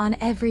him on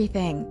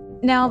everything.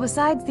 Now,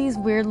 besides these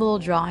weird little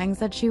drawings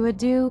that she would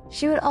do,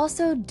 she would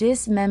also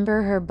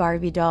dismember her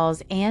Barbie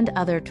dolls and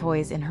other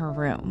toys in her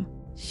room.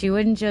 She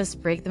wouldn't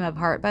just break them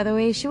apart, by the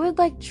way. She would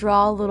like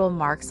draw little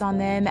marks on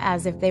them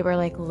as if they were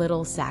like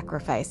little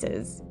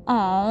sacrifices.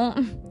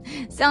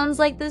 Aww, sounds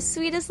like the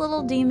sweetest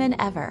little demon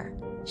ever.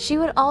 She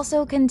would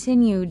also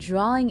continue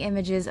drawing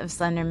images of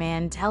Slender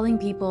Man, telling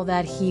people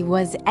that he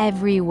was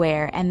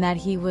everywhere and that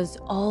he was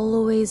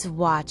always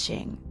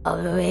watching.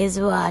 Always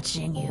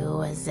watching you,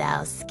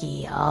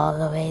 Wazowski,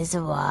 always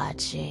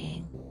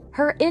watching.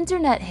 Her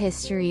internet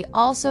history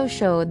also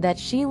showed that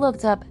she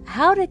looked up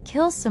how to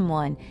kill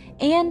someone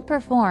and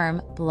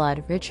perform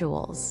blood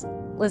rituals.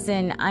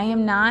 Listen, I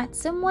am not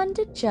someone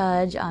to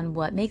judge on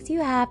what makes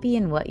you happy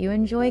and what you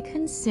enjoy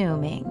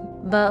consuming.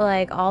 But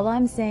like, all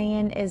I'm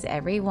saying is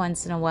every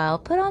once in a while,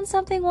 put on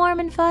something warm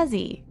and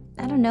fuzzy.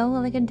 I don't know,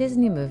 like a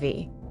Disney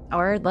movie.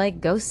 Or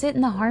like, go sit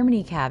in the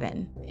Harmony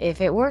cabin.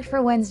 If it worked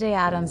for Wednesday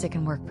Addams, it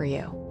can work for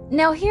you.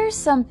 Now here's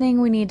something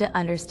we need to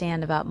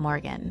understand about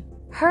Morgan.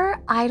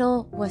 Her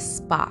idol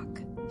was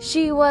Spock.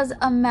 She was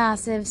a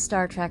massive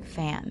Star Trek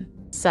fan.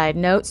 Side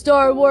note,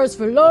 Star Wars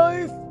for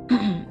life!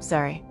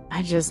 Sorry,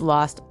 I just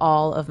lost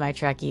all of my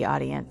Trekkie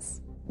audience.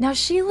 Now,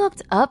 she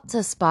looked up to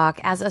Spock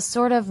as a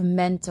sort of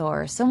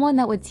mentor, someone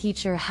that would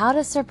teach her how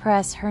to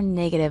suppress her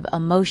negative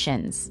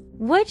emotions.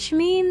 Which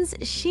means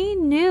she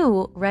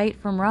knew right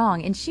from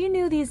wrong, and she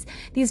knew these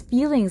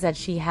feelings that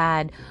she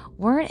had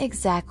weren't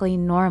exactly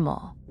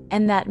normal.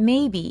 And that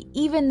maybe,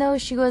 even though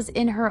she was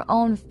in her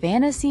own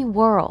fantasy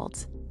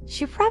world,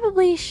 she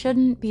probably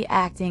shouldn't be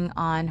acting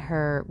on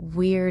her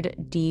weird,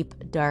 deep,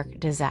 dark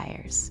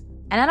desires.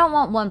 And I don't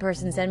want one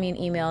person to send me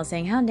an email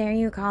saying, how dare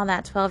you call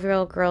that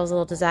 12-year-old girl's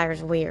little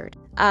desires weird?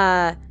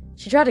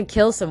 She tried to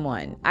kill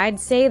someone. I'd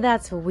say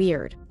that's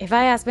weird. If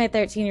I asked my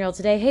 13-year-old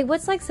today, hey,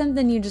 what's like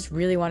something you just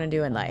really want to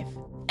do in life?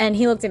 And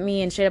he looked at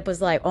me and straight up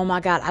was like, oh my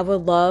God, I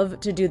would love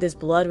to do this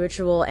blood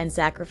ritual and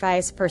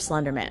sacrifice for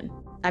Slender Man.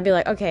 I'd be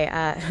like, okay,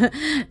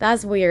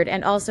 that's weird.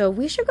 And also,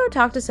 we should go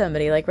talk to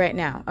somebody, like, right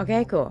now.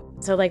 Okay, cool.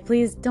 So, like,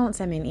 please don't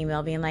send me an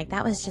email being like,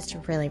 that was just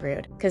really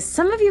rude. Because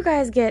some of you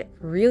guys get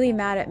really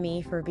mad at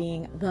me for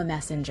being the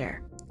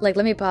messenger. Like,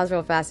 let me pause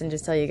real fast and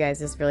just tell you guys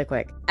this really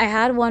quick. I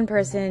had one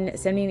person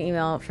send me an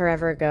email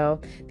forever ago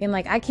being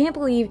like, I can't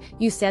believe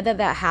you said that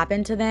that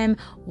happened to them.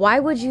 Why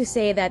would you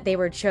say that they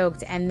were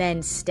choked and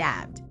then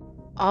stabbed?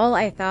 All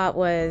I thought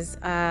was,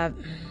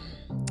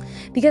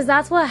 because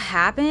that's what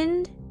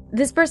happened.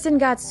 This person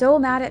got so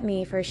mad at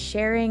me for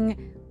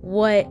sharing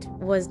what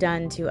was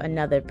done to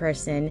another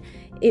person.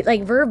 It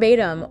like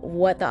verbatim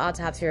what the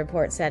autopsy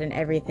report said and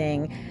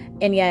everything.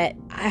 And yet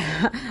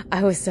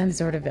I was some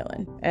sort of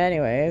villain.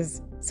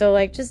 Anyways, so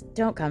like just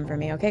don't come for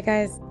me, okay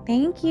guys?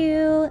 Thank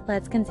you.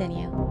 Let's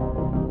continue.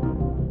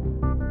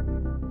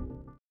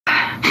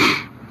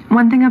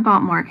 One thing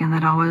about Morgan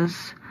that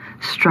always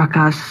struck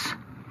us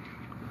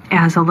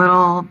as a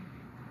little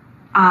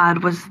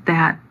odd was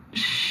that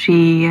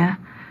she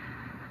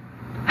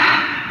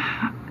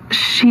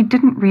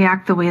didn't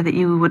react the way that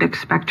you would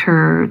expect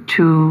her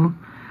to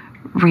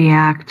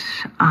react,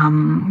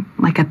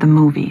 like at the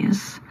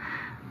movies.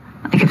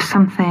 Like if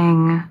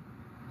something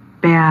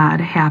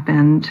bad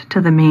happened to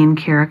the main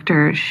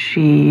character,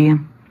 she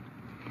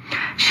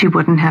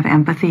wouldn't have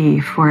empathy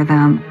for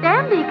them.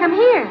 Bambi, come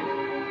here.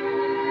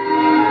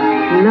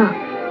 Look,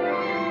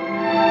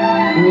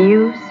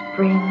 new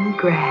spring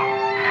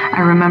grass.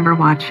 I remember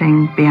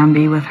watching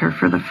Bambi with her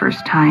for the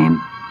first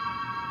time.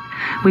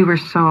 We were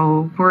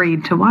so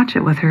worried to watch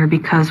it with her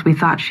because we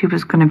thought she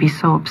was going to be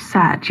so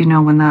upset, you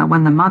know, when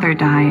the mother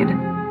died.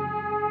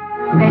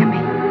 Bambi,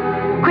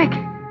 quick,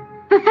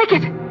 the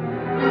thicket.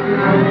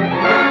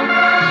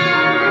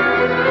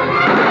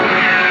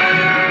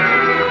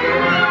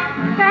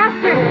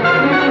 Faster,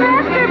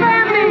 faster,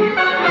 Bambi.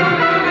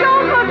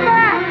 Don't look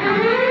back.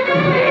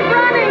 Keep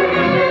running.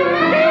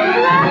 Keep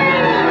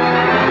running.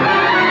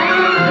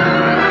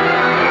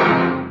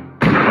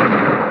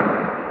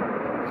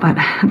 But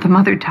the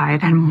mother died,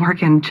 and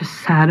Morgan just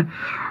said,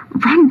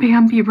 run,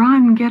 Bambi,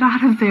 run, get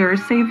out of there,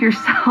 save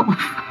yourself.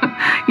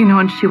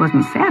 And she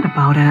wasn't sad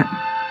about it.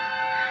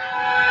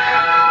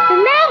 We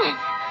made it!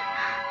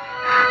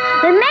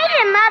 We made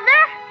it,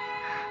 Mother!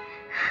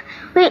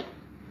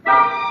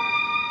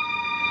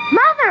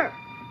 Mother!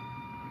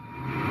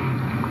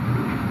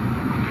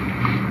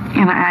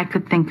 And I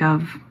could think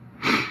of,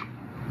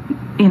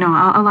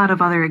 a lot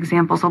of other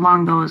examples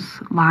along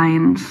those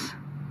lines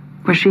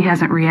where she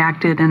hasn't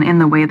reacted in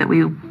the way that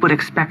we would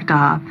expect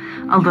a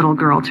little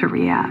girl to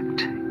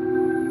react.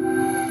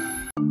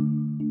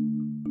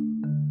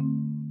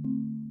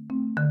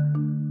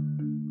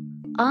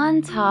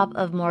 On top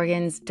of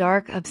Morgan's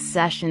dark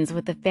obsessions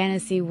with the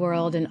fantasy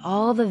world and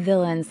all the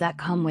villains that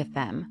come with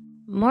them,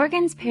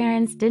 Morgan's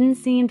parents didn't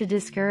seem to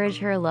discourage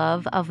her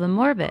love of the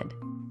morbid.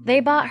 They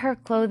bought her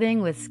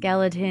clothing with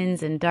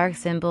skeletons and dark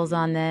symbols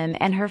on them,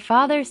 and her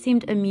father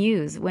seemed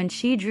amused when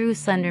she drew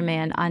Slender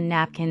Man on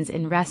napkins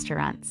in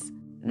restaurants.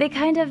 They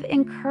kind of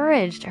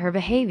encouraged her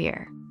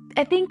behavior.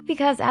 I think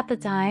because at the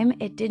time,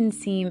 it didn't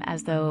seem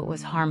as though it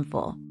was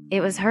harmful. It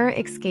was her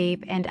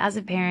escape, and as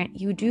a parent,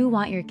 you do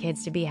want your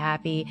kids to be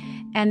happy,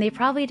 and they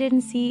probably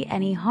didn't see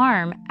any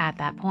harm at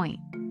that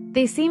point.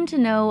 They seemed to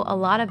know a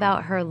lot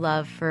about her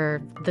love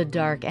for the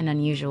dark and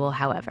unusual,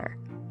 however,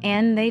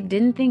 and they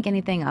didn't think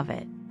anything of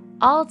it.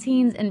 All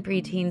teens and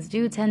preteens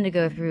do tend to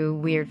go through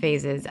weird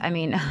phases. I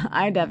mean,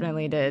 I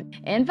definitely did.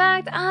 In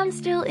fact, I'm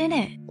still in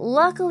it.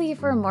 Luckily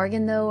for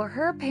Morgan, though,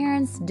 her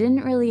parents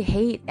didn't really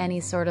hate any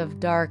sort of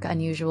dark,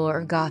 unusual,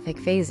 or gothic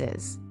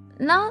phases.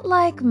 Not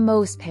like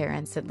most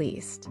parents, at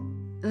least.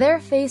 Their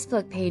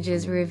Facebook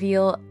pages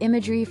reveal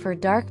imagery for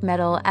dark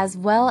metal as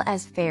well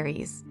as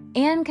fairies,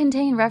 and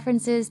contain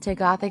references to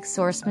gothic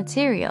source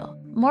material.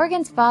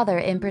 Morgan's father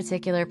in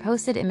particular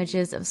posted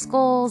images of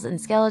skulls and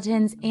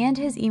skeletons, and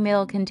his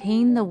email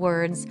contained the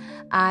words,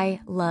 "I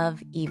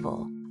love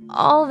evil."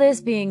 All this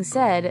being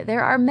said,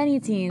 there are many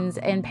teens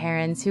and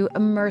parents who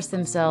immerse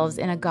themselves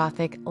in a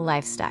gothic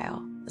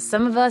lifestyle.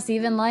 Some of us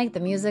even like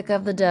the music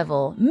of the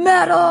devil,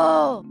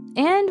 metal!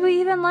 And we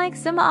even like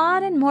some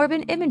odd and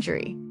morbid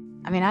imagery.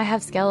 I mean, I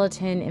have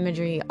skeleton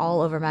imagery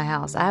all over my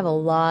house. I have a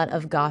lot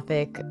of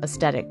gothic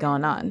aesthetic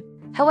going on.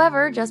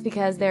 However, just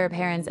because there are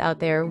parents out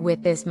there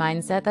with this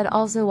mindset that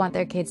also want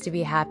their kids to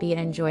be happy and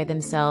enjoy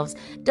themselves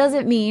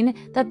doesn't mean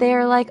that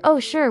they're like, oh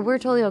sure, we're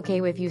totally okay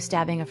with you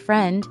stabbing a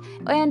friend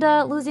and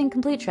losing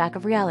complete track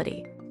of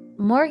reality.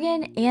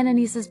 Morgan and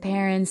Anissa's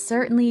parents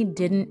certainly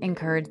didn't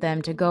encourage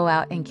them to go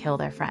out and kill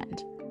their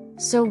friend.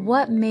 So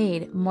what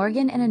made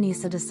Morgan and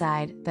Anissa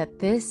decide that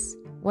this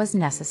was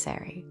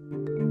necessary?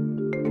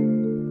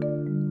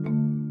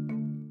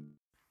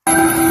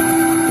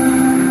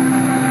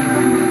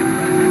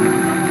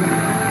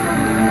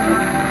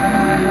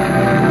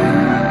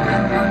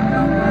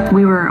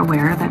 We were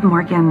aware that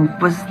Morgan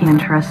was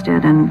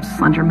interested in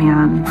Slender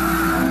Man.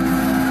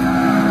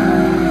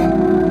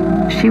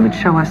 She would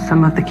show us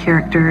some of the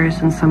characters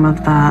and some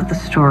of the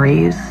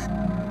stories.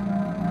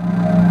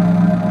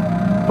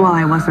 While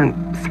I wasn't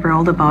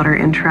thrilled about her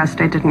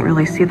interest, I didn't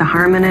really see the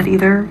harm in it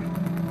either.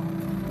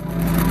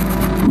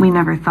 We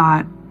never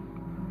thought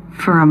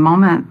for a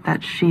moment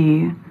that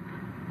she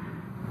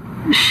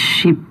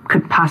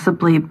could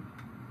possibly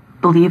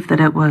believe that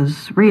it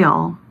was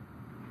real.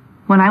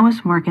 When I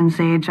was Morgan's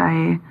age,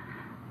 I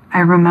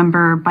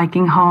remember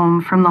biking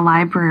home from the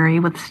library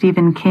with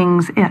Stephen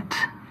King's It,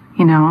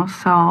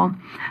 so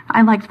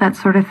I liked that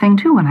sort of thing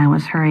too when I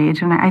was her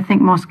age, and I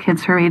think most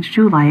kids her age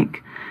do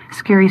like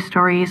scary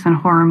stories and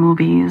horror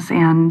movies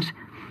and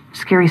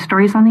scary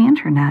stories on the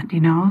internet,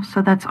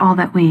 so that's all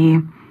that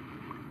we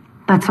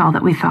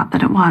thought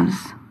that it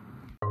was.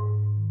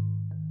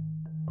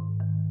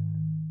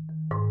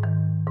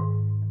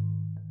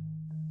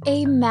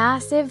 A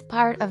massive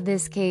part of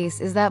this case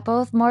is that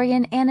both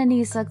Morgan and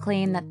Anissa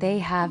claim that they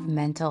have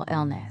mental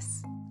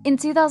illness. In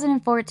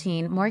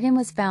 2014, Morgan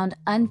was found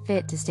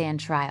unfit to stand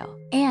trial,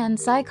 and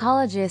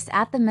psychologists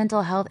at the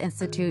mental health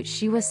institute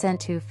she was sent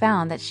to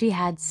found that she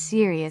had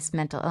serious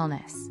mental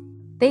illness.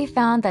 They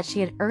found that she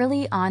had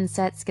early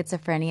onset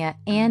schizophrenia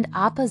and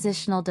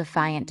oppositional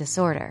defiant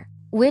disorder,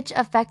 which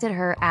affected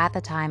her at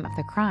the time of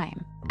the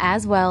crime,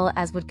 as well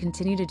as would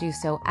continue to do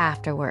so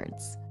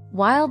afterwards.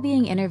 While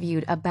being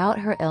interviewed about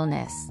her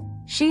illness,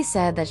 she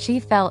said that she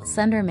felt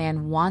Slender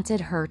Man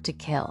wanted her to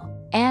kill,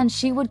 and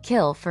she would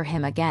kill for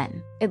him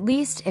again, at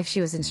least if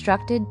she was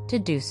instructed to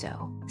do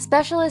so.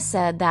 Specialists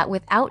said that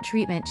without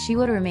treatment, she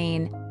would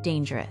remain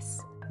dangerous.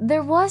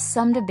 There was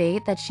some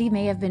debate that she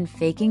may have been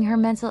faking her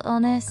mental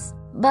illness,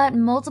 but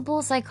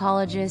multiple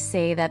psychologists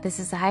say that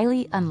this is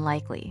highly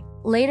unlikely.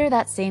 Later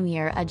that same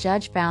year, a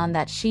judge found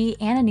that she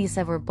and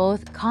Anissa were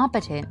both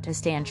competent to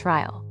stand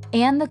trial,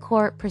 and the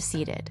court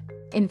proceeded.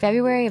 In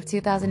February of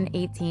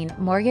 2018,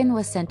 Morgan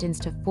was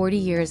sentenced to 40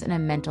 years in a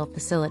mental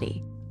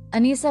facility.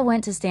 Anissa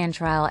went to stand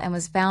trial and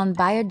was found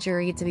by a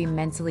jury to be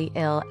mentally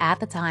ill at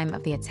the time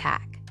of the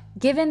attack,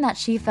 given that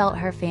she felt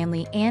her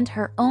family and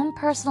her own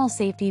personal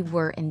safety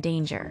were in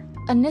danger.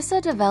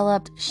 Anissa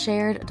developed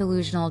shared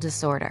delusional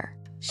disorder.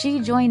 She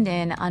joined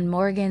in on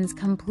Morgan's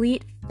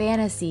complete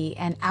fantasy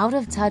and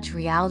out-of-touch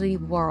reality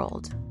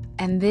world.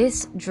 and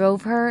this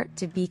drove her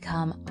to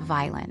become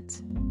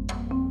violent.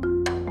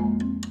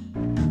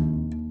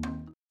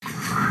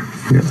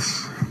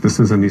 Yes, this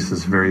is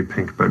Anissa's very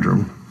pink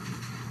bedroom.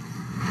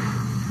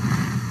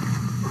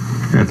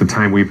 At the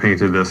time we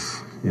painted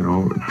this,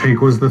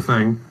 pink was the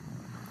thing.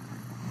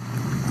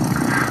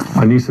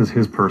 Anissa's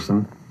his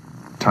person.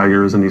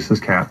 Tiger is Anissa's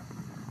cat.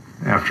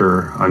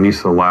 After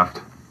Anissa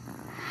left,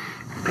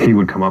 he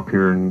would come up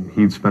here and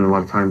he'd spend a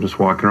lot of time just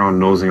walking around,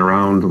 nosing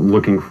around,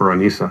 looking for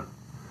Anissa.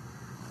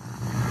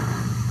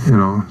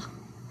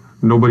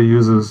 Nobody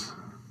uses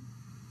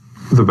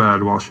the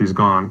bed while she's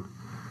gone.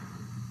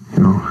 I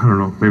don't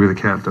know, maybe the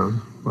cat does,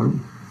 but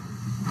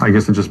I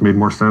guess it just made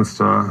more sense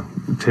to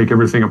take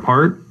everything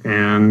apart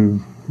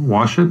and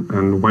wash it,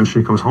 and when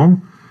she comes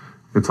home,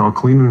 it's all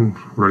clean and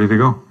ready to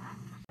go.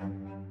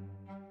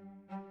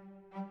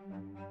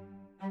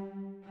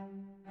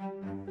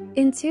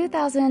 In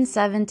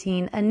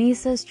 2017,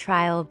 Anissa's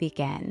trial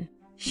began.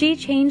 She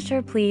changed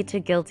her plea to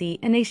guilty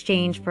in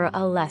exchange for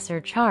a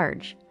lesser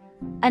charge.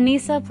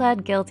 Anissa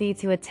pled guilty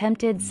to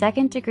attempted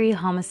second-degree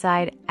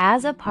homicide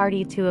as a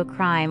party to a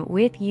crime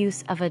with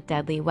use of a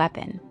deadly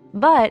weapon,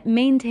 but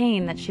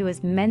maintained that she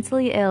was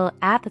mentally ill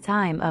at the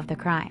time of the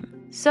crime.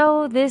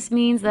 So this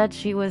means that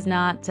she was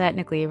not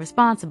technically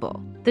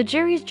responsible. The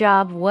jury's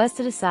job was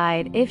to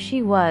decide if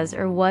she was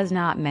or was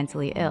not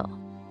mentally ill.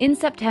 In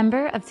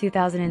September of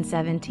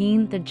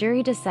 2017, the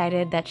jury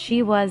decided that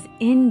she was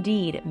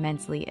indeed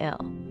mentally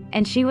ill,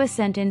 and she was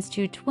sentenced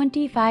to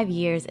 25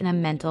 years in a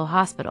mental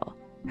hospital.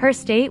 Her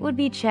state would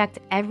be checked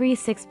every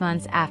 6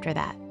 months after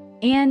that,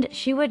 and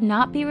she would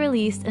not be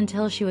released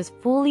until she was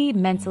fully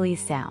mentally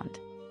sound.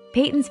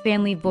 Payton's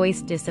family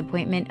voiced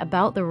disappointment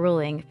about the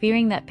ruling,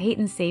 fearing that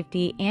Payton's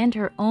safety and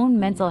her own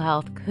mental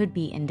health could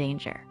be in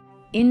danger.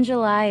 In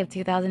July of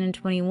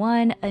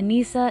 2021,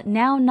 Anissa,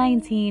 now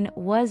 19,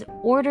 was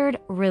ordered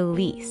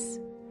release.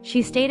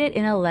 She stated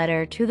in a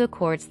letter to the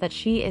courts that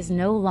she is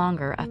no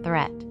longer a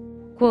threat.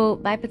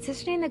 Quote, "By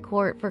petitioning the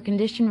court for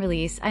condition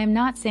release, I am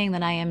not saying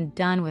that I am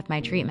done with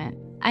my treatment.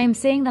 I am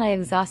saying that I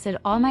have exhausted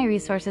all my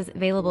resources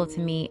available to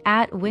me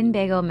at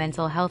Winnebago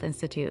Mental Health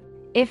Institute.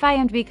 If I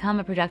am to become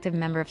a productive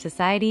member of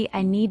society,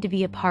 I need to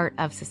be a part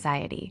of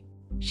society."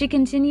 She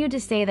continued to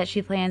say that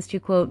she plans to,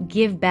 quote,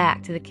 "give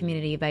back to the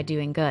community by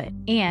doing good,"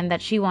 and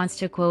that she wants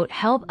to, quote,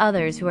 "help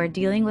others who are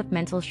dealing with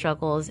mental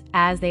struggles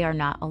as they are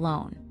not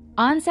alone."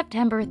 On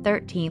September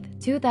 13th,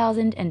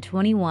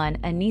 2021,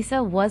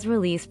 Anissa was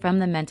released from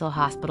the mental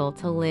hospital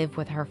to live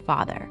with her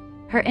father.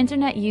 Her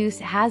internet use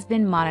has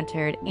been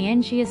monitored,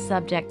 and she is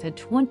subject to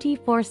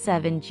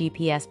 24/7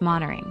 GPS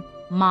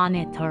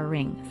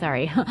monitoring.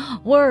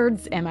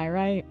 Words, am I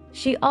right?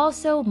 She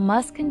also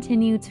must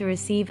continue to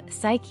receive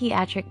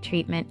psychiatric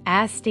treatment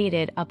as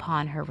stated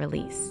upon her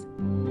release.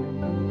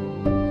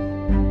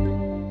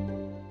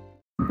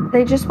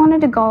 They just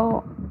wanted to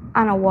go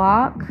on a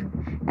walk,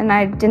 and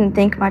I didn't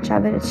think much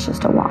of it. It's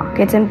just a walk.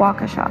 It's in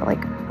Waukesha.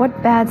 Like,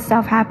 what bad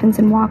stuff happens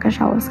in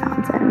Waukesha,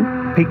 Wisconsin?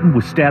 Payton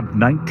was stabbed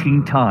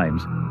 19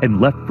 times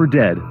and left for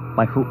dead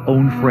by her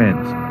own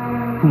friends,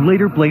 who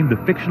later blamed the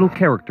fictional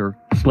character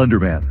Slender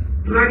Man.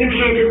 Morgan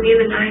handed me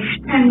the knife,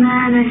 and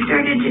then I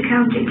started to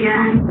count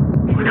again.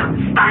 When I was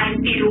 5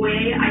 feet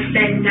away, I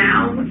said,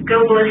 "Now,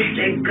 go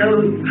ballistic,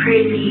 go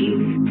crazy,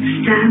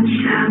 stab,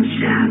 stab,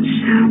 stab,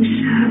 stab,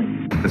 stab."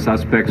 The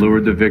suspect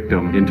lured the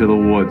victim into the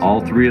woods. All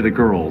three of the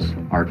girls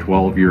are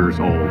 12 years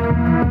old.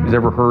 Who's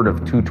ever heard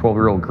of two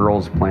 12-year-old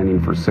girls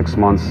planning for 6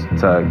 months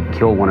to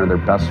kill one of their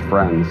best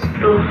friends?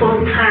 The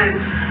whole time,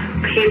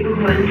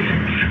 Payton was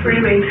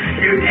screaming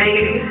through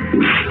agony.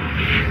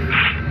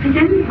 I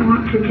didn't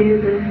want to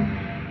do this.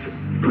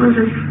 I was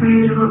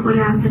afraid of what would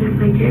happen if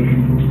I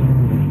didn't.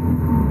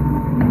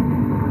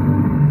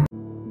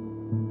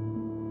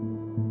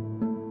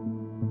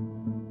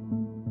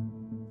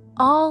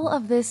 All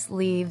of this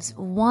leaves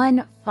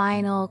one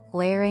final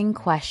glaring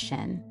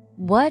question.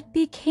 What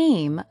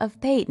became of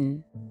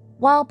Payton?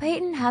 While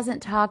Payton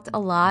hasn't talked a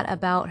lot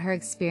about her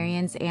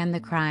experience and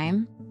the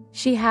crime,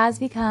 she has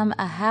become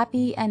a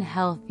happy and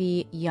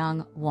healthy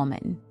young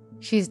woman.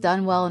 She's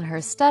done well in her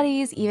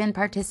studies, even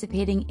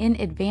participating in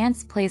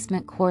advanced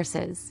placement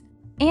courses.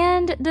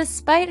 And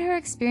despite her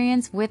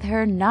experience with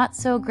her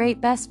not-so-great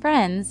best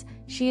friends,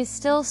 she is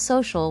still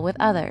social with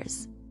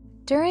others.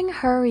 During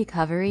her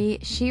recovery,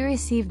 she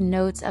received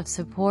notes of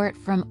support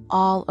from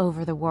all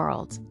over the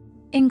world,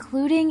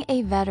 including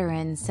a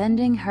veteran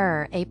sending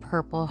her a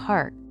Purple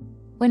Heart.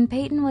 When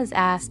Payton was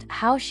asked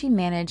how she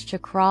managed to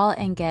crawl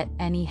and get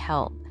any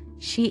help,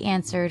 she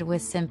answered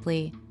with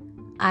simply,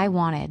 "I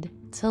wanted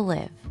to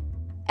live."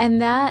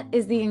 And that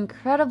is the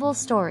incredible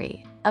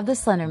story of the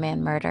Slender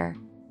Man murder.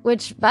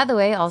 Which, by the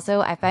way,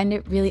 also, I find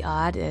it really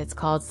odd it's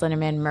called Slender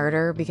Man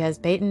murder because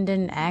Payton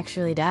didn't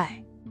actually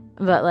die.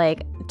 But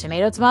like,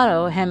 tomato,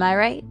 tomato, am I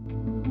right?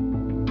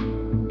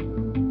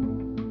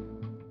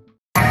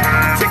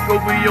 Take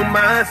over your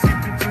mind,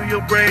 seep into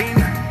your brain.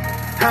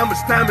 How much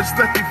time is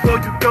left before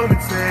you go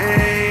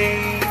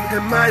insane?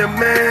 Am I a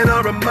man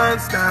or a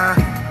monster?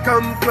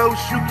 Come close,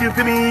 you can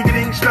feel me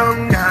getting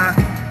stronger.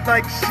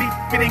 like sheep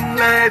getting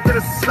led to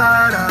the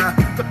slaughter.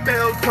 The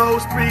bell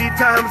tolls 3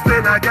 times,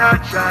 then I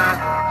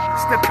gotcha.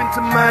 Step into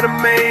my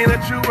domain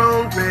at your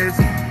own risk.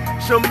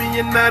 Show me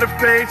you're not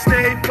afraid,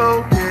 stay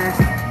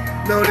focused.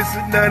 No, this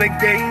is not a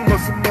game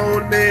or some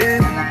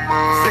moment.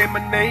 Say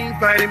my name,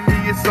 fighting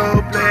me is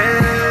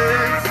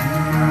hopeless.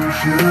 You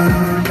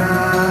should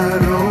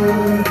not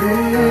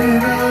open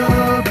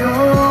up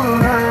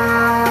your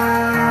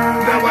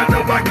eyes. Now I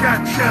know I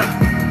gotcha.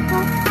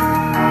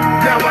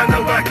 Now I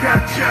know I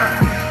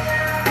gotcha.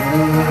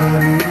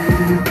 But if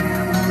you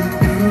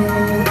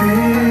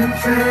didn't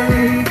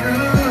say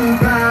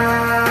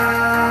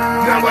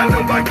goodbye. Now I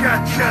know I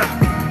gotcha.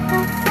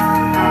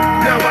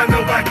 Now I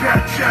know I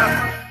gotcha.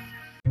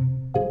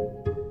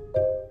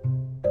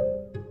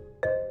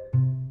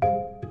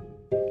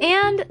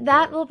 And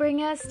that will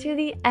bring us to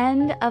the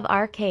end of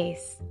our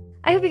case.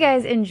 I hope you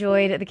guys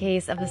enjoyed the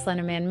case of the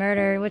Slender Man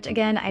murder, which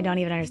again, I don't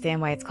even understand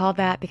why it's called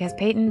that because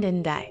Peyton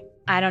didn't die.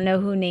 I don't know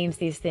who names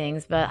these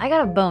things, but I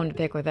got a bone to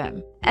pick with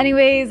him.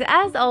 Anyways,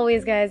 as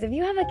always, guys, if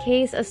you have a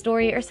case, a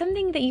story, or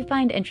something that you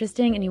find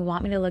interesting and you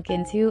want me to look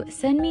into,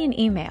 send me an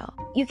email.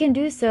 You can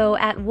do so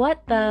at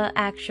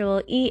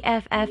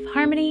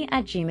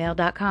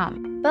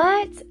whattheactualeffharmony@gmail.com.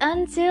 But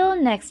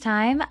until next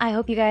time, I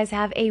hope you guys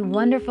have a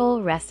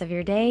wonderful rest of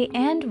your day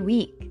and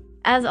week.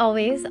 As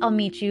always, I'll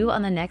meet you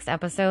on the next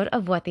episode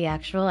of What the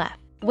Actual F,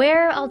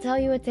 where I'll tell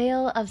you a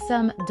tale of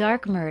some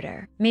dark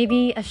murder,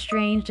 maybe a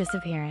strange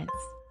disappearance,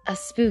 a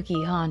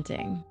spooky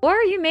haunting.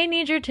 Or you may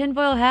need your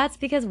tinfoil hats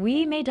because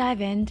we may dive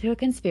into a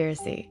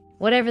conspiracy.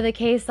 Whatever the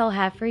case I'll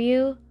have for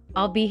you,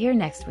 I'll be here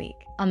next week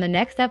on the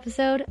next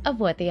episode of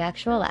What the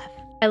Actual F.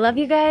 I love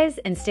you guys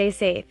and stay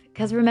safe,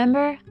 because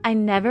remember, I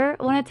never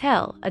want to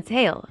tell a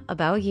tale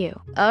about you.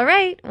 All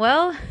right,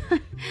 well,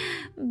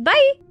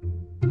 bye!